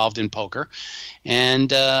women involved in poker.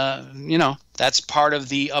 And, that's part of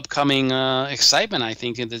the upcoming excitement, I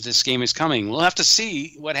think, that this game is coming. We'll have to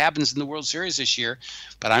see what happens in the World Series this year,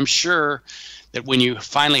 but I'm sure that when you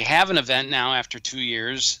finally have an event now after 2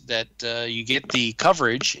 years, that you get the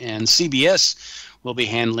coverage, and CBS will be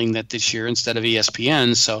handling that this year instead of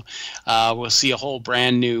ESPN. So we'll see a whole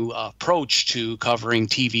brand new approach to covering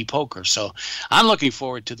TV poker. So I'm looking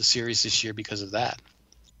forward to the series this year because of that.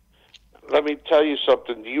 Let me tell you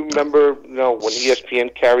something. Do you remember, when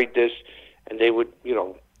ESPN carried this, and they would,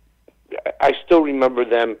 I still remember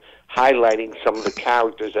them highlighting some of the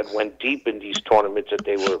characters that went deep in these tournaments that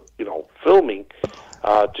they were, filming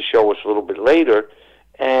to show us a little bit later.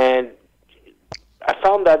 And I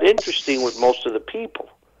found that interesting with most of the people,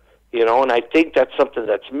 and I think that's something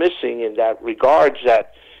that's missing in that regards,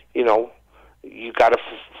 that, you got to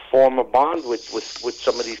form a bond with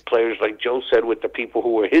some of these players, like Joe said, with the people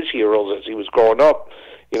who were his heroes as he was growing up.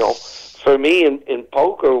 For me in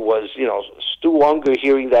poker was, Stu Unger,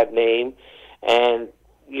 hearing that name, and,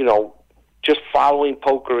 just following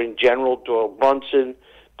poker in general, Doyle Brunson,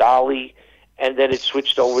 Dolly, and then it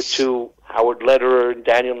switched over to Howard Lederer and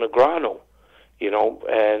Daniel Negreanu.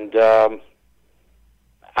 And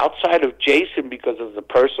outside of Jason, because of the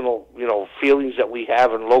personal, feelings that we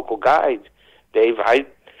have in local guides, Dave, I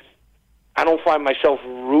don't find myself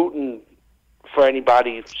rooting for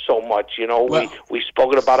anybody so much. We've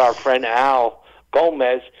spoken about our friend Al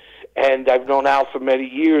Gomez, and I've known Al for many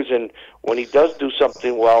years, and when he does do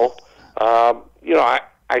something well,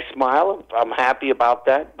 I smile. I'm happy about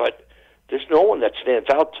that, but there's no one that stands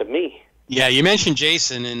out to me. Yeah, you mentioned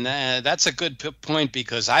Jason, and that's a good point,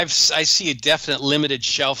 because I see a definite limited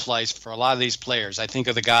shelf life for a lot of these players. I think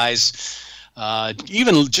of the guys,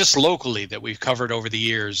 even just locally, that we've covered over the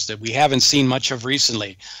years that we haven't seen much of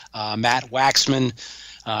recently. Matt Waxman,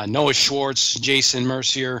 Noah Schwartz, Jason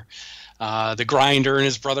Mercier, the Grinder and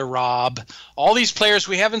his brother Rob. All these players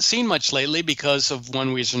we haven't seen much lately because of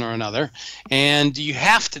one reason or another. And you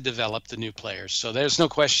have to develop the new players. So there's no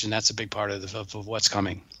question that's a big part of what's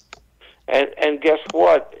coming. And guess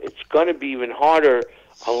what? It's going to be even harder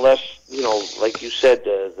unless, like you said,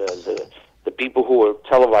 the people who are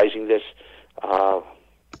televising this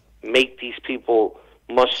make these people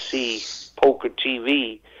must-see poker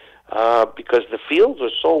TV, because the fields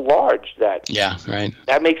are so large that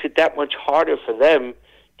that makes it that much harder for them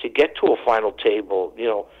to get to a final table,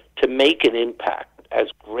 to make an impact, as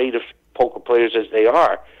great of poker players as they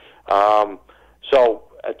are. So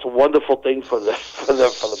it's a wonderful thing for the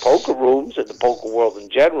poker rooms and the poker world in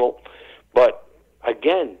general. But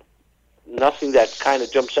again, nothing that kind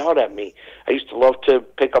of jumps out at me. I used to love to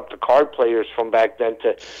pick up the card players from back then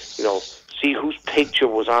to, see whose picture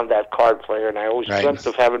was on that card player, and I always dreamt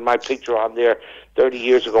of having my picture on there 30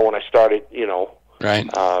 years ago when I started,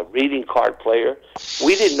 reading Card Player.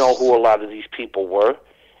 We didn't know who a lot of these people were,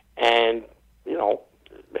 and,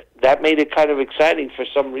 that made it kind of exciting for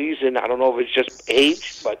some reason. I don't know if it's just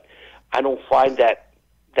age, but I don't find that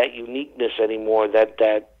uniqueness anymore,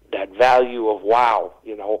 that value of wow,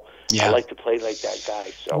 I like to play like that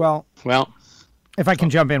guy. So well, if I can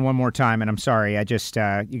jump in one more time, and I'm sorry, I just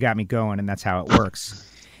you got me going, and that's how it works.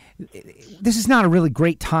 This is not a really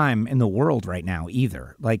great time in the world right now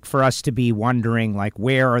either. Like, for us to be wondering, like,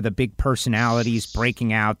 where are the big personalities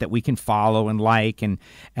breaking out that we can follow and like and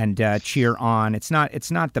cheer on? It's not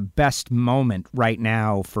the best moment right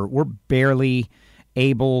now. We're barely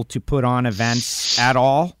able to put on events at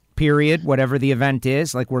all, period, whatever the event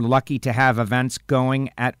is. Like, we're lucky to have events going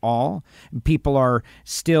at all. People are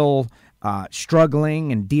still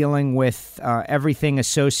struggling and dealing with everything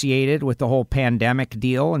associated with the whole pandemic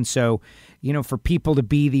deal. And so, for people to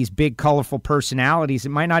be these big, colorful personalities, it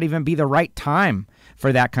might not even be the right time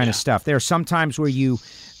for that kind of stuff. There are some times where you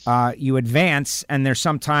advance, and there's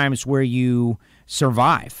some times where you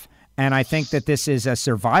survive. And I think that this is a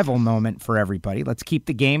survival moment for everybody. Let's keep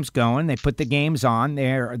the games going. They put the games on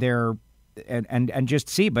there, and just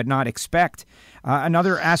see, but not expect.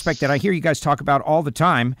 Another aspect that I hear you guys talk about all the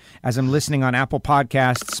time as I'm listening on Apple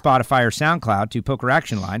Podcasts, Spotify, or SoundCloud to Poker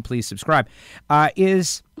Action Line, please subscribe,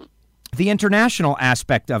 is the international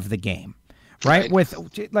aspect of the game. Right? With,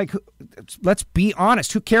 like, let's be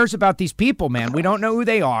honest. Who cares about these people, man? We don't know who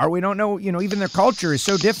they are. We don't know, even their culture is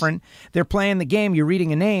so different. They're playing the game. You're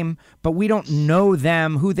reading a name, but we don't know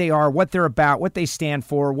them, who they are, what they're about, what they stand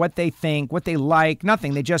for, what they think, what they like,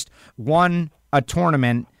 nothing. They just won a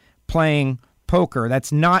tournament playing poker.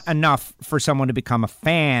 That's not enough for someone to become a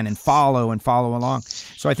fan and follow along.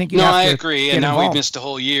 So I think I agree. And now we've missed a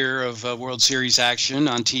whole year of World Series action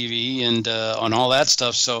on TV and on all that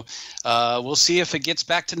stuff. So we'll see if it gets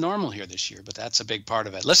back to normal here this year. But that's a big part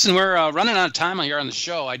of it. Listen, we're running out of time here on the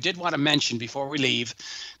show. I did want to mention before we leave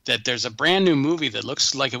that there's a brand new movie that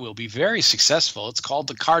looks like it will be very successful. It's called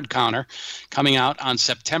The Card Counter, coming out on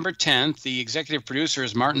September 10th. The executive producer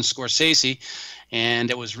is Martin Scorsese, and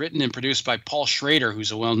it was written and produced by Paul Schrader,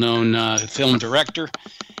 who's a well-known film director.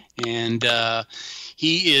 And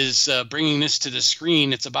he is bringing this to the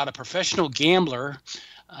screen. It's about a professional gambler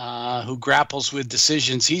who grapples with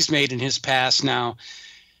decisions he's made in his past. Now,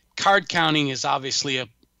 card counting is obviously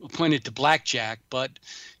pointed to blackjack, but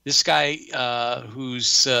this guy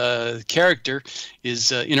whose character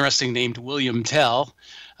is interesting, named William Tell,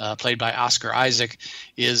 played by Oscar Isaac,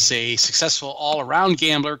 is a successful all-around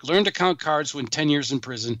gambler, learned to count cards, went 10 years in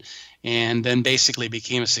prison, and then basically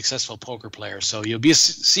became a successful poker player. So you'll be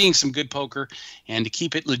seeing some good poker. And to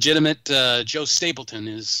keep it legitimate, Joe Stapleton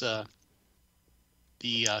is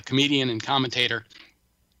the comedian and commentator,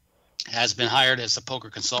 has been hired as a poker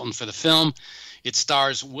consultant for the film. It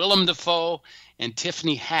stars Willem Dafoe and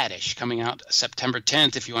Tiffany Haddish, coming out September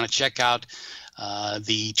 10th. If you want to check out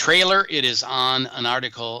the trailer, it is on an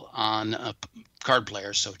article on Card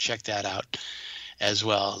Player, so check that out as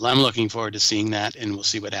well. I'm looking forward to seeing that, and we'll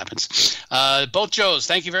see what happens. Both Joes,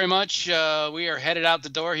 thank you very much. We are headed out the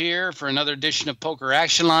door here for another edition of Poker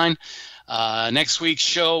Action Line. Next week's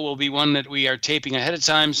show will be one that we are taping ahead of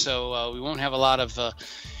time, so we won't have a lot of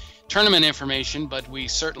tournament information, but we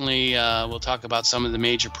certainly will talk about some of the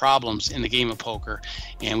major problems in the game of poker,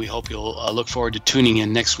 and we hope you'll look forward to tuning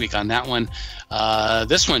in next week on that one.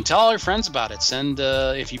 This one, tell all your friends about it. Send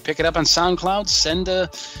if you pick it up on SoundCloud,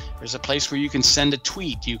 there's a place where you can send a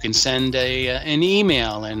tweet, you can send an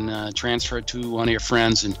email and transfer it to one of your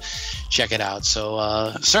friends and check it out.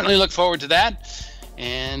 So certainly look forward to that.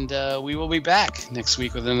 And we will be back next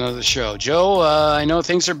week with another show. Joe, I know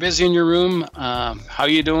things are busy in your room. How are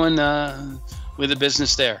you doing with the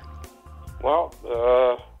business there? Well,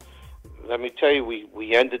 let me tell you,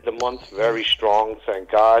 we ended the month very strong, thank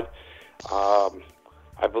God.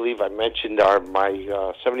 I believe I mentioned my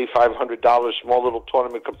 $7,500 small little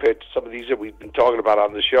tournament compared to some of these that we've been talking about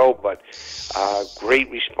on the show, but great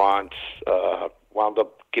response. Wound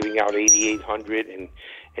up giving out $8,800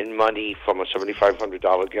 in money from a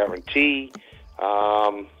 $7,500 guarantee.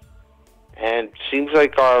 And seems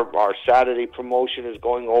like our Saturday promotion is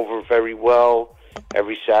going over very well.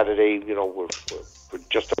 Every Saturday, we're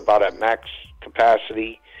just about at max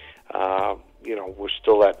capacity. We're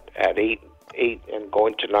still at 8 and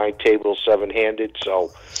going to 9 tables, 7-handed.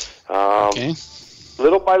 So, okay.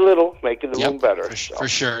 Little by little, making the room better. For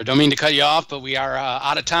sure. Don't mean to cut you off, but we are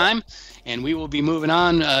out of time. And we will be moving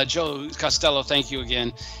on. Joe Costello, thank you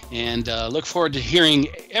again. And look forward to hearing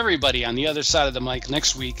everybody on the other side of the mic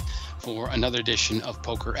next week for another edition of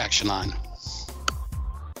Poker Action Line.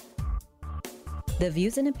 The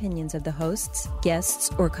views and opinions of the hosts,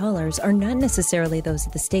 guests, or callers are not necessarily those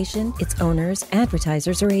of the station, its owners,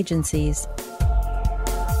 advertisers, or agencies.